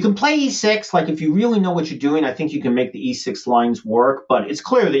 You can play e6. Like, if you really know what you're doing, I think you can make the e6 lines work, but it's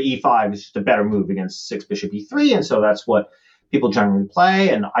clear that e5 is just a better move against 6 bishop e3. And so that's what people generally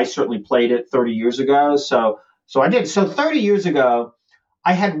play. And I certainly played it 30 years ago. So I did. So 30 years ago,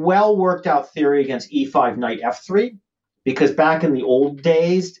 I had well worked out theory against e5, knight f3, because back in the old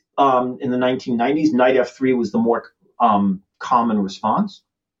days, in the 1990s, knight f3 was the more common response.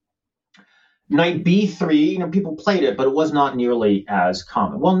 Knight b3, people played it, but it was not nearly as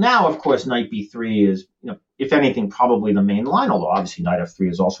common. Well, now, of course, knight b3 is, if anything, probably the main line, although obviously knight f3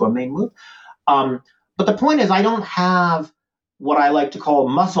 is also a main move. But the point is, I don't have what I like to call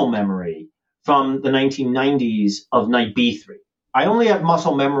muscle memory from the 1990s of knight b3. I only have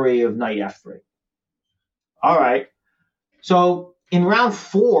muscle memory of knight f3. All right. So in round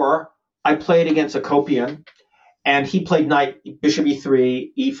 4, I played against Akopian, and he played bishop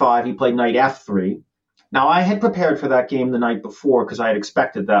e3, e5. He played knight f3. Now, I had prepared for that game the night before because I had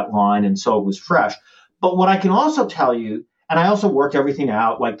expected that line, and so it was fresh. But what I can also tell you, and I also worked everything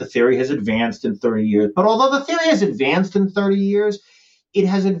out, like the theory has advanced in 30 years. But although the theory has advanced in 30 years, it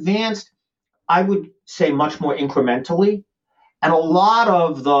has advanced, I would say, much more incrementally. And a lot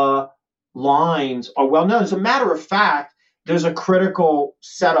of the lines are well known. As a matter of fact, there's a critical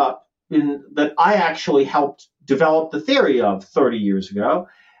setup that I actually helped develop the theory of 30 years ago.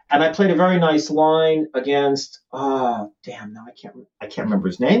 And I played a very nice line against, now I can't remember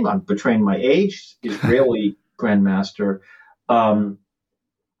his name. I'm betraying my age. Israeli grandmaster. But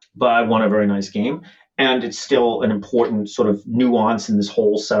I won a very nice game. and it's still an important sort of nuance in this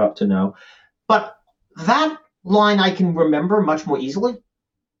whole setup to know. But that line I can remember much more easily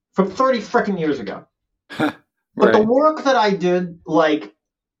from 30 freaking years ago. Right. But the work that I did like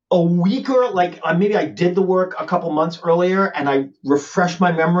a week or maybe I did the work a couple months earlier and I refreshed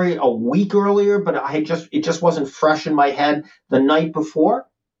my memory a week earlier, but it just wasn't fresh in my head the night before.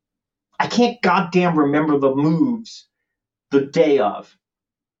 I can't goddamn remember the moves the day of.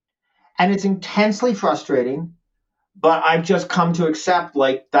 And it's intensely frustrating, but I've just come to accept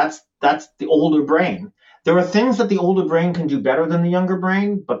like that's the older brain. There are things that the older brain can do better than the younger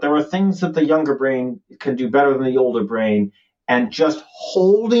brain, but there are things that the younger brain can do better than the older brain. And just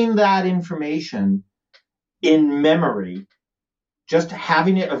holding that information in memory, just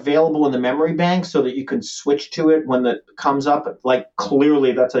having it available in the memory bank so that you can switch to it when it comes up, like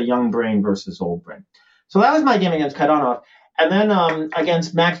clearly that's a young brain versus old brain. So that was my game against Kaidanov. And then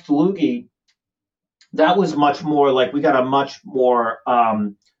against Max Delugi, that was much more like we got a much more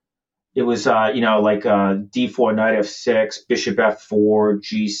it was, d4, knight f6, bishop f4,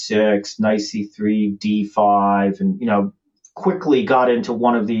 g6, knight c3, d5, and, quickly got into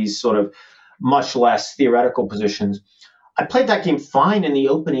one of these sort of much less theoretical positions. I played that game fine in the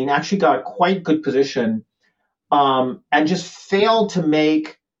opening, actually got a quite good position, and just failed to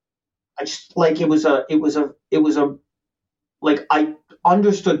make, I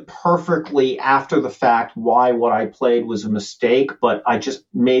understood perfectly after the fact why what I played was a mistake, but I just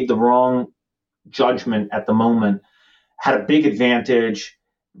made the wrong judgment at the moment. Had a big advantage,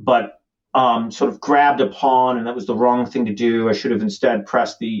 but sort of grabbed a pawn, and that was the wrong thing to do. I should have instead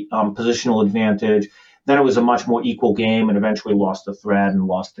pressed the positional advantage. Then it was a much more equal game, and eventually lost the thread and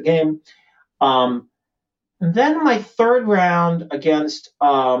lost the game. And then my third round against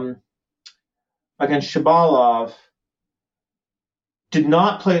Shabalov, did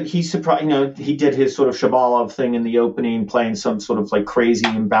not play. He surprised, he did his sort of Shabalov thing in the opening, playing some sort of like crazy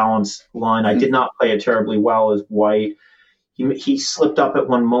imbalanced line. I did not play it terribly well as white. He slipped up at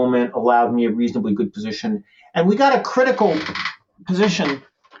one moment, allowed me a reasonably good position, and we got a critical position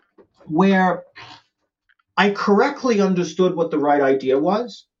where I correctly understood what the right idea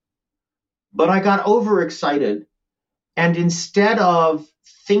was, but I got overexcited, and instead of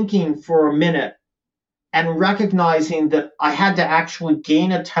thinking for a minute and recognizing that I had to actually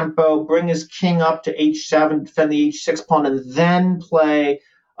gain a tempo, bring his king up to h7, defend the h6 pawn, and then play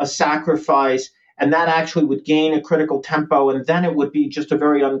a sacrifice, and that actually would gain a critical tempo, and then it would be just a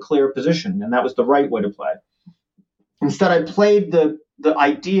very unclear position, and that was the right way to play. Instead, I played the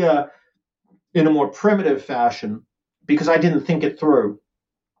idea in a more primitive fashion because I didn't think it through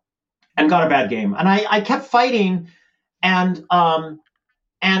and got a bad game. And I kept fighting and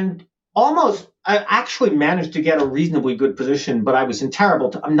almost I actually managed to get a reasonably good position, but I was in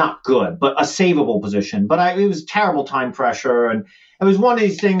I'm not good, but a savable position. But it was terrible time pressure. And it was one of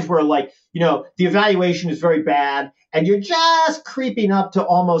these things where the evaluation is very bad and you're just creeping up to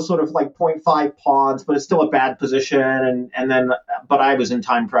almost sort of like 0.5 pawns, but it's still a bad position. But I was in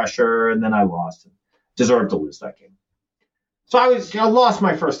time pressure and then I lost and deserved to lose that game. So I lost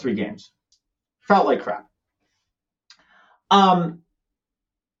my first 3 games. Felt like crap.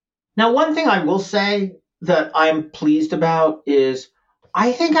 Now, one thing I will say that I'm pleased about is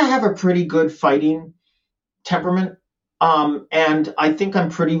I think I have a pretty good fighting temperament, and I think I'm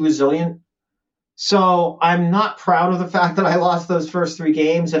pretty resilient. So I'm not proud of the fact that I lost those first 3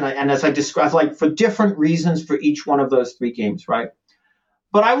 games, and as I described, like for different reasons for each one of those 3 games, right?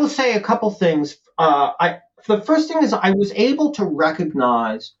 But I will say a couple things. The first thing is I was able to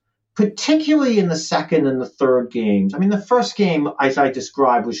recognize, particularly in the second and the third games. I mean, the first game, as I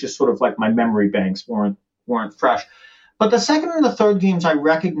described, was just sort of like my memory banks weren't fresh. But the second and the third games, I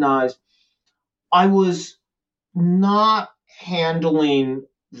recognized I was not handling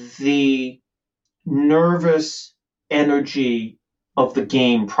the nervous energy of the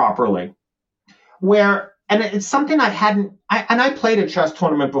game properly. And it's something I played a chess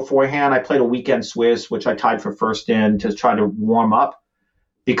tournament beforehand. I played a weekend Swiss, which I tied for first in to try to warm up.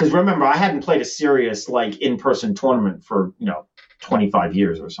 Because remember, I hadn't played a serious in-person tournament for 25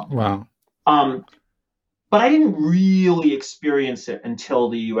 years or something. Wow. But I didn't really experience it until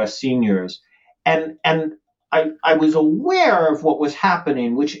the U.S. seniors, and I was aware of what was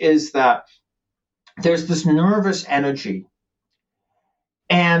happening, which is that there's this nervous energy,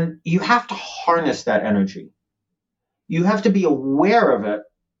 and you have to harness that energy. You have to be aware of it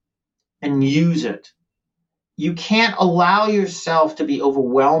and use it. You can't allow yourself to be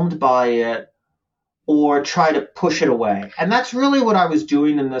overwhelmed by it or try to push it away. And that's really what I was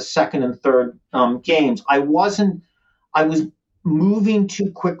doing in the second and third games. I was moving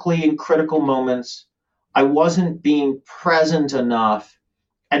too quickly in critical moments. I wasn't being present enough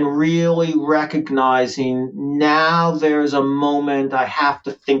and really recognizing now there's a moment I have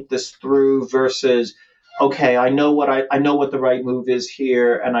to think this through versus, okay, I know what the right move is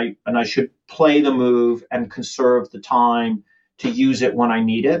here, and I should play the move and conserve the time to use it when I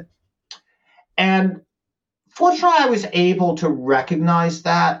need it. And fortunately, I was able to recognize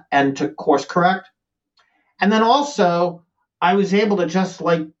that and to course correct. And then also, I was able to just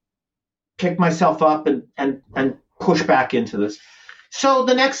like pick myself up and push back into this. So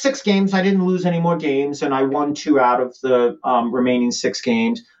the next 6 games, I didn't lose any more games, and I won 2 out of the remaining 6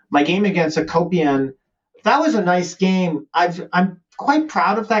 games. My game against Akopian, that was a nice game. I'm quite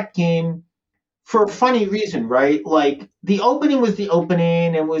proud of that game for a funny reason, right? Like the opening was the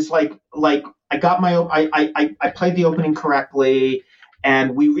opening, and was like I got my I played the opening correctly,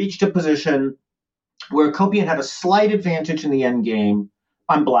 and we reached a position where Akopian had a slight advantage in the end game.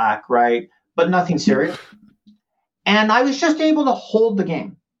 I'm black, right? But nothing serious. And I was just able to hold the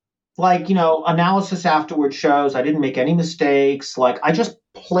game. Like, analysis afterwards shows I didn't make any mistakes. Like, I just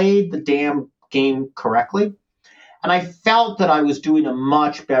played the damn game correctly. And I felt that I was doing a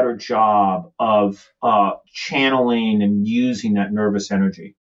much better job of channeling and using that nervous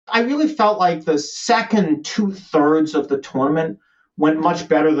energy. I really felt like the second 2/3 of the tournament went much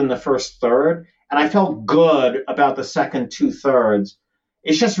better than the first third. And I felt good about the second 2/3.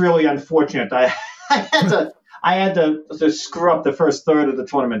 It's just really unfortunate that I had to screw up the first third of the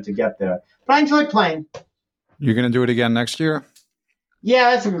tournament to get there. But I enjoyed playing. You're going to do it again next year? Yeah,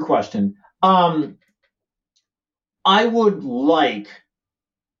 that's a good question. I would like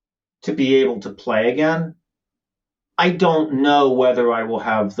to be able to play again. I don't know whether I will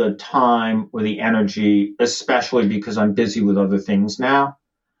have the time or the energy, especially because I'm busy with other things now.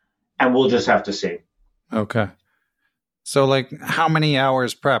 And we'll just have to see. Okay. So, like, how many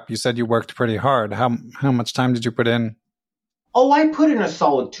hours prep? You said you worked pretty hard. How much time did you put in? Oh, I put in a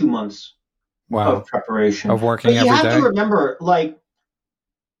solid 2 months of preparation. Of working every day? You have to remember, like,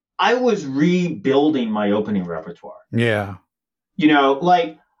 I was rebuilding my opening repertoire. Yeah.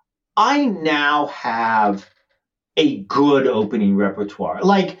 Like, I now have a good opening repertoire.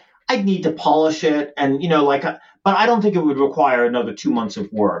 Like, I'd need to polish it and, but I don't think it would require another 2 months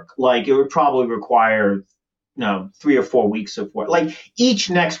of work. Like, it would probably require 3 or 4 weeks of work. Like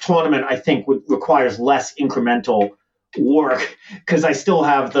each next tournament, I think requires less incremental work because I still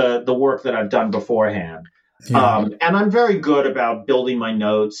have the work that I've done beforehand. Yeah. And I'm very good about building my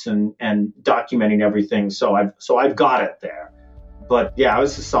notes and documenting everything. So I've got it there. But yeah, it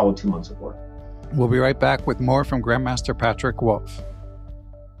was a solid 2 months of work. We'll be right back with more from Grandmaster Patrick Wolff.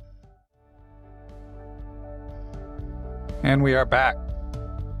 And we are back.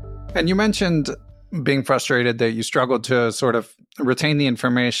 And you mentioned being frustrated that you struggled to sort of retain the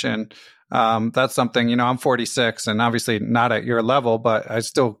information. That's something, I'm 46 and obviously not at your level, but I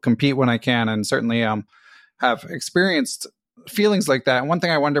still compete when I can and certainly have experienced feelings like that. And one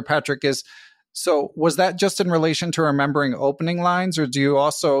thing I wonder, Patrick, is, so was that just in relation to remembering opening lines, or did you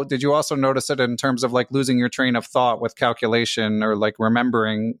also notice it in terms of like losing your train of thought with calculation or like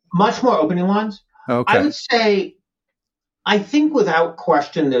remembering? Much more opening lines. Okay. I would say, I think without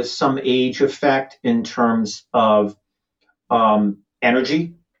question, there's some age effect in terms of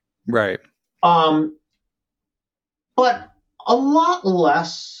energy. Right. But a lot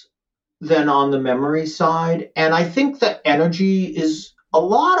less than on the memory side. And I think that energy is, a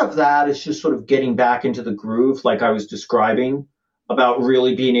lot of that is just sort of getting back into the groove, like I was describing, about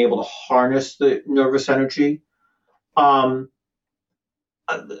really being able to harness the nervous energy. I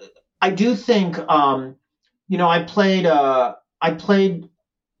do think, I played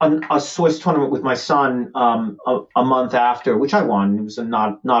a Swiss tournament with my son a month after, which I won. It was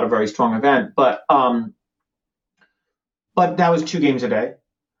not a very strong event, but that was 2 games a day.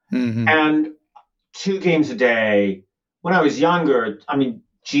 Mm-hmm. And 2 games a day, when I was younger,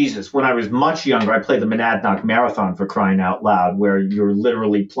 when I was much younger, I played the Monadnock Marathon, for crying out loud, where you're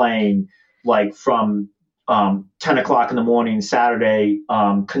literally playing like from 10 o'clock in the morning Saturday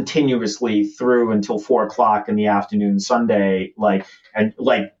continuously through until 4 o'clock in the afternoon Sunday, and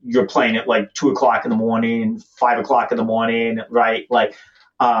you're playing at like 2 o'clock in the morning, 5 o'clock in the morning, right?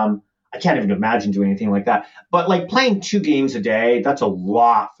 I can't even imagine doing anything like that. But like playing 2 games a day, that's a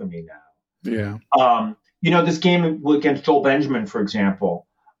lot for me now. Yeah. This game against Joel Benjamin, for example,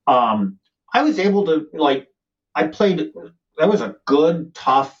 I was able to that was a good,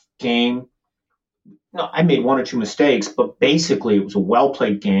 tough game. No, I made 1 or 2 mistakes, but basically it was a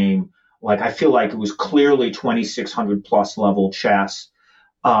well-played game. Like, I feel like it was clearly 2,600 plus level chess,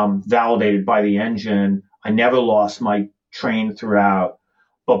 validated by the engine. I never lost my train throughout.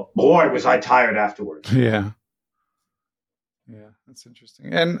 but boy, was I tired afterwards. Yeah. Yeah, that's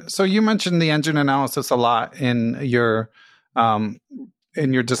interesting. And so you mentioned the engine analysis a lot in your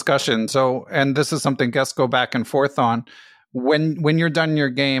discussion. So, and this is something guests go back and forth on. When you're done your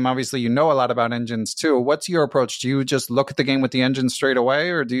game, obviously you know a lot about engines too. What's your approach? Do you just look at the game with the engine straight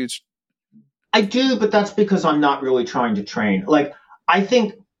away, or do you? I do, but that's because I'm not really trying to train. Like, I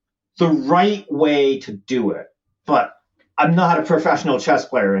think the right way to do it, but I'm not a professional chess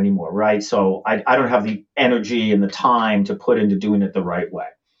player anymore, right? So I don't have the energy and the time to put into doing it the right way.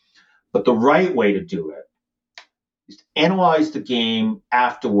 But the right way to do it is to analyze the game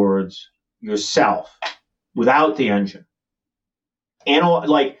afterwards yourself without the engine. And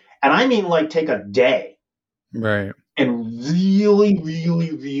I mean take a day. Right. And really,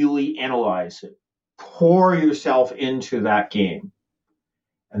 really, really analyze it. Pour yourself into that game.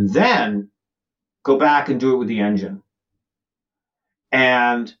 And then go back and do it with the engine.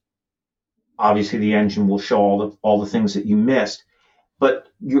 And obviously the engine will show all the things that you missed. But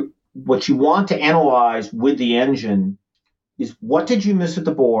what you want to analyze with the engine is, what did you miss at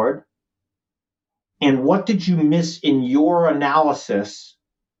the board? And what did you miss in your analysis?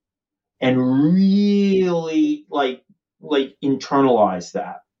 And really internalize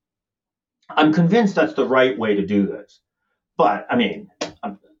that. I'm convinced that's the right way to do this. But I mean,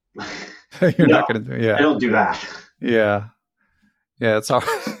 you're not going to do it. Yeah. I don't do that. Yeah. Yeah, it's hard.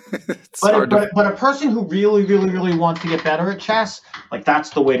 But a person who really, really, really wants to get better at chess,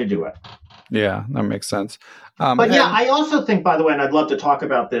 that's the way to do it. Yeah, that makes sense. I also think, by the way, and I'd love to talk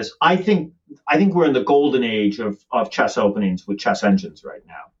about this, I think we're in the golden age of chess openings with chess engines right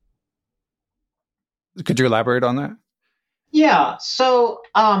now. Could you elaborate on that? Yeah. So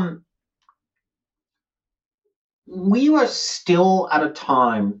we are still at a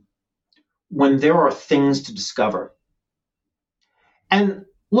time when there are things to discover. And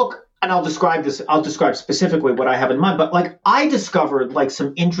look, and I'll describe specifically what I have in mind, but I discovered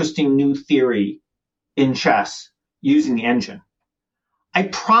some interesting new theory in chess using the engine. I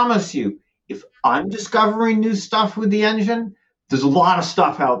promise you, if I'm discovering new stuff with the engine, there's a lot of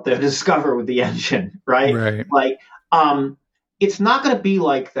stuff out there to discover with the engine, right? Right. It's not going to be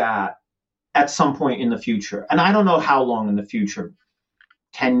like that at some point in the future. And I don't know how long in the future,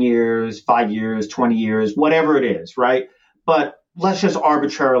 10 years, 5 years, 20 years, whatever it is, right? But let's just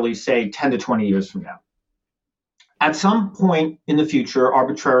arbitrarily say 10 to 20 years from now. At some point in the future,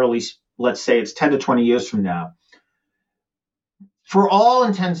 arbitrarily, let's say it's 10 to 20 years from now, for all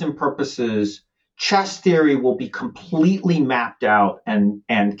intents and purposes, chess theory will be completely mapped out and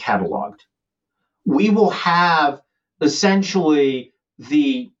cataloged. We will have essentially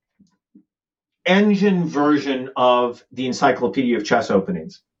the engine version of the Encyclopedia of Chess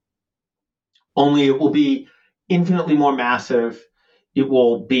Openings. Only it will be infinitely more massive. It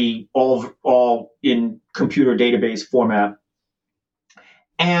will be all in computer database format.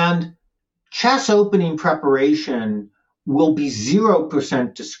 And chess opening preparation will be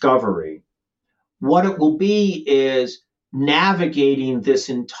 0% discovery. What it will be is navigating this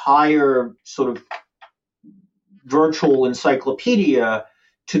entire sort of virtual encyclopedia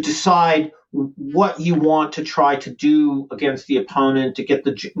to decide what you want to try to do against the opponent, to get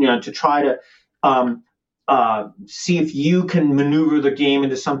to try to see if you can maneuver the game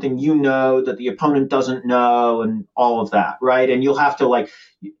into something that the opponent doesn't know, and all of that, right? And you'll have to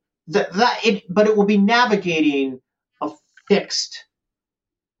but it will be navigating a fixed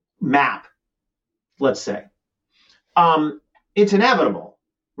map, let's say. It's inevitable,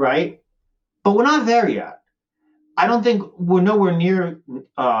 right? But we're not there yet. I don't think we're nowhere near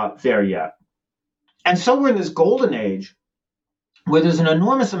there yet. And so we're in this golden age where there's an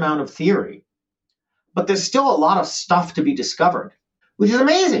enormous amount of theory, but there's still a lot of stuff to be discovered, which is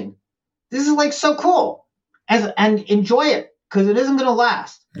amazing. This is so cool. And enjoy it, because it isn't going to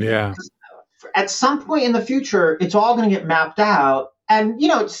last. Yeah. At some point in the future, it's all going to get mapped out. And,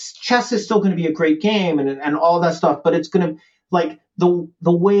 chess is still going to be a great game and all that stuff, but it's going to,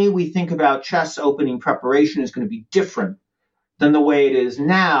 the way we think about chess opening preparation is going to be different than the way it is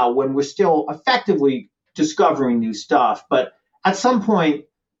now, when we're still effectively discovering new stuff. But at some point,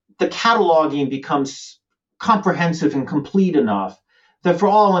 the cataloging becomes comprehensive and complete enough that for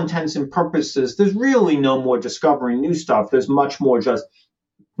all intents and purposes, there's really no more discovering new stuff. There's much more just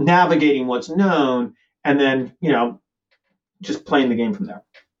navigating what's known and then, just playing the game from there.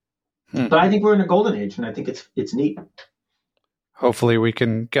 But I think we're in a golden age, and I think it's neat. Hopefully we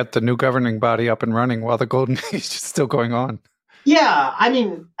can get the new governing body up and running while the golden age is still going on. Yeah, I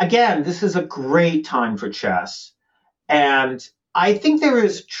mean, again, this is a great time for chess. And I think there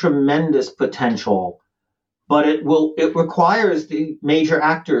is tremendous potential but it requires the major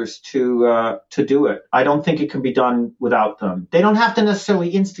actors to do it. I don't think it can be done without them. They don't have to necessarily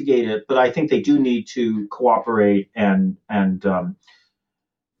instigate it, but I think they do need to cooperate and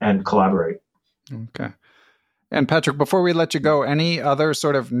collaborate. Okay. And Patrick, before we let you go, any other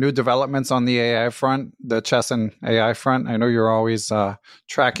sort of new developments on the AI front, the chess and AI front? I know you're always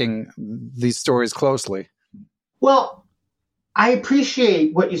tracking these stories closely. Well, I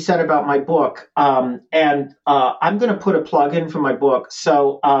appreciate what you said about my book, and I'm going to put a plug in for my book.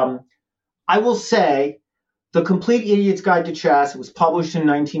 So I will say The Complete Idiot's Guide to Chess. It was published in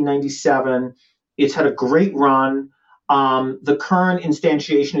 1997. It's had a great run. The current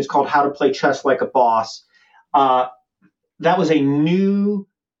instantiation is called How to Play Chess Like a Boss. That was a new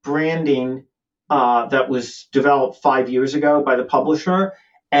branding that was developed 5 years ago by the publisher,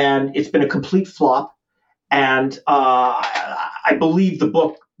 and it's been a complete flop. And I believe the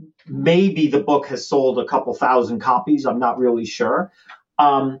book has sold a couple thousand copies. I'm not really sure.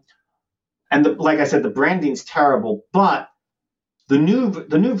 And like I said, the branding's terrible. But the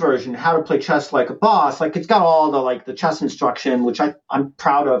new version, How to Play Chess Like a Boss, like it's got all the chess instruction, which I'm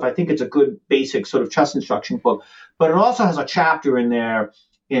proud of. I think it's a good basic sort of chess instruction book. But it also has a chapter in there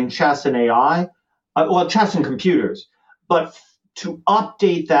in chess and AI, chess and computers. But to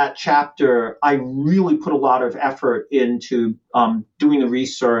update that chapter, I really put a lot of effort into doing the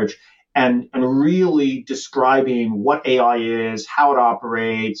research and really describing what AI is, how it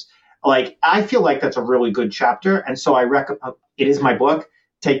operates. Like, I feel like that's a really good chapter. And so it is my book.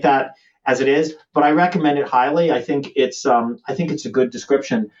 Take that as it is, but I recommend it highly. I think it's a good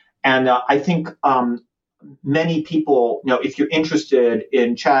description. And I think many people, if you're interested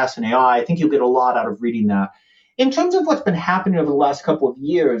in chess and AI, I think you'll get a lot out of reading that. In terms of what's been happening over the last couple of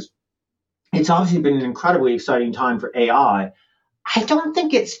years, it's obviously been an incredibly exciting time for AI. I don't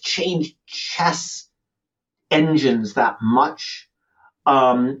think it's changed chess engines that much.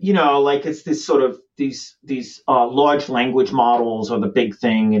 It's this sort of these large language models are the big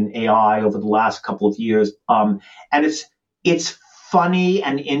thing in AI over the last couple of years. And it's funny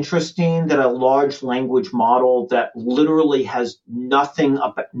and interesting that a large language model that literally has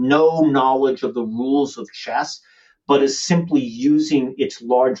no knowledge of the rules of chess, but is simply using its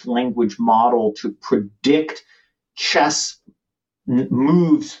large language model to predict chess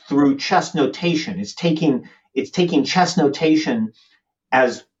moves through chess notation. It's taking chess notation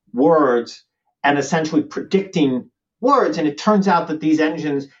as words and essentially predicting words. And it turns out that these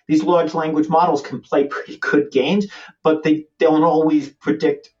large language models can play pretty good games, but they don't always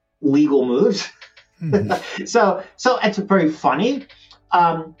predict legal moves. Mm-hmm. So it's very funny.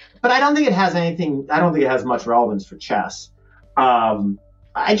 But I don't think it has much relevance for chess.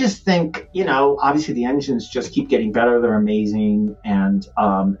 I just think, obviously the engines just keep getting better. They're amazing. And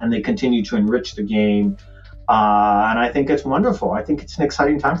they continue to enrich the game. And I think it's wonderful. I think it's an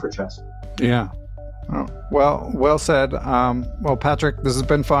exciting time for chess. Yeah. Oh, well said. Well, Patrick, this has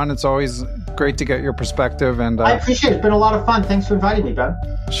been fun. It's always great to get your perspective. And I appreciate it. It's been a lot of fun. Thanks for inviting me, Ben.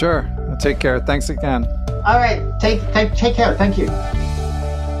 Sure. Take care. Thanks again. All right. Take care. Thank you.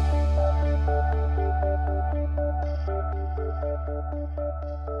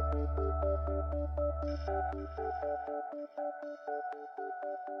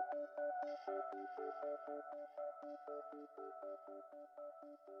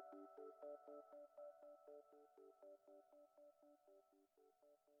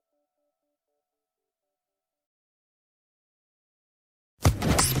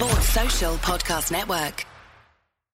 Sports Social Podcast Network.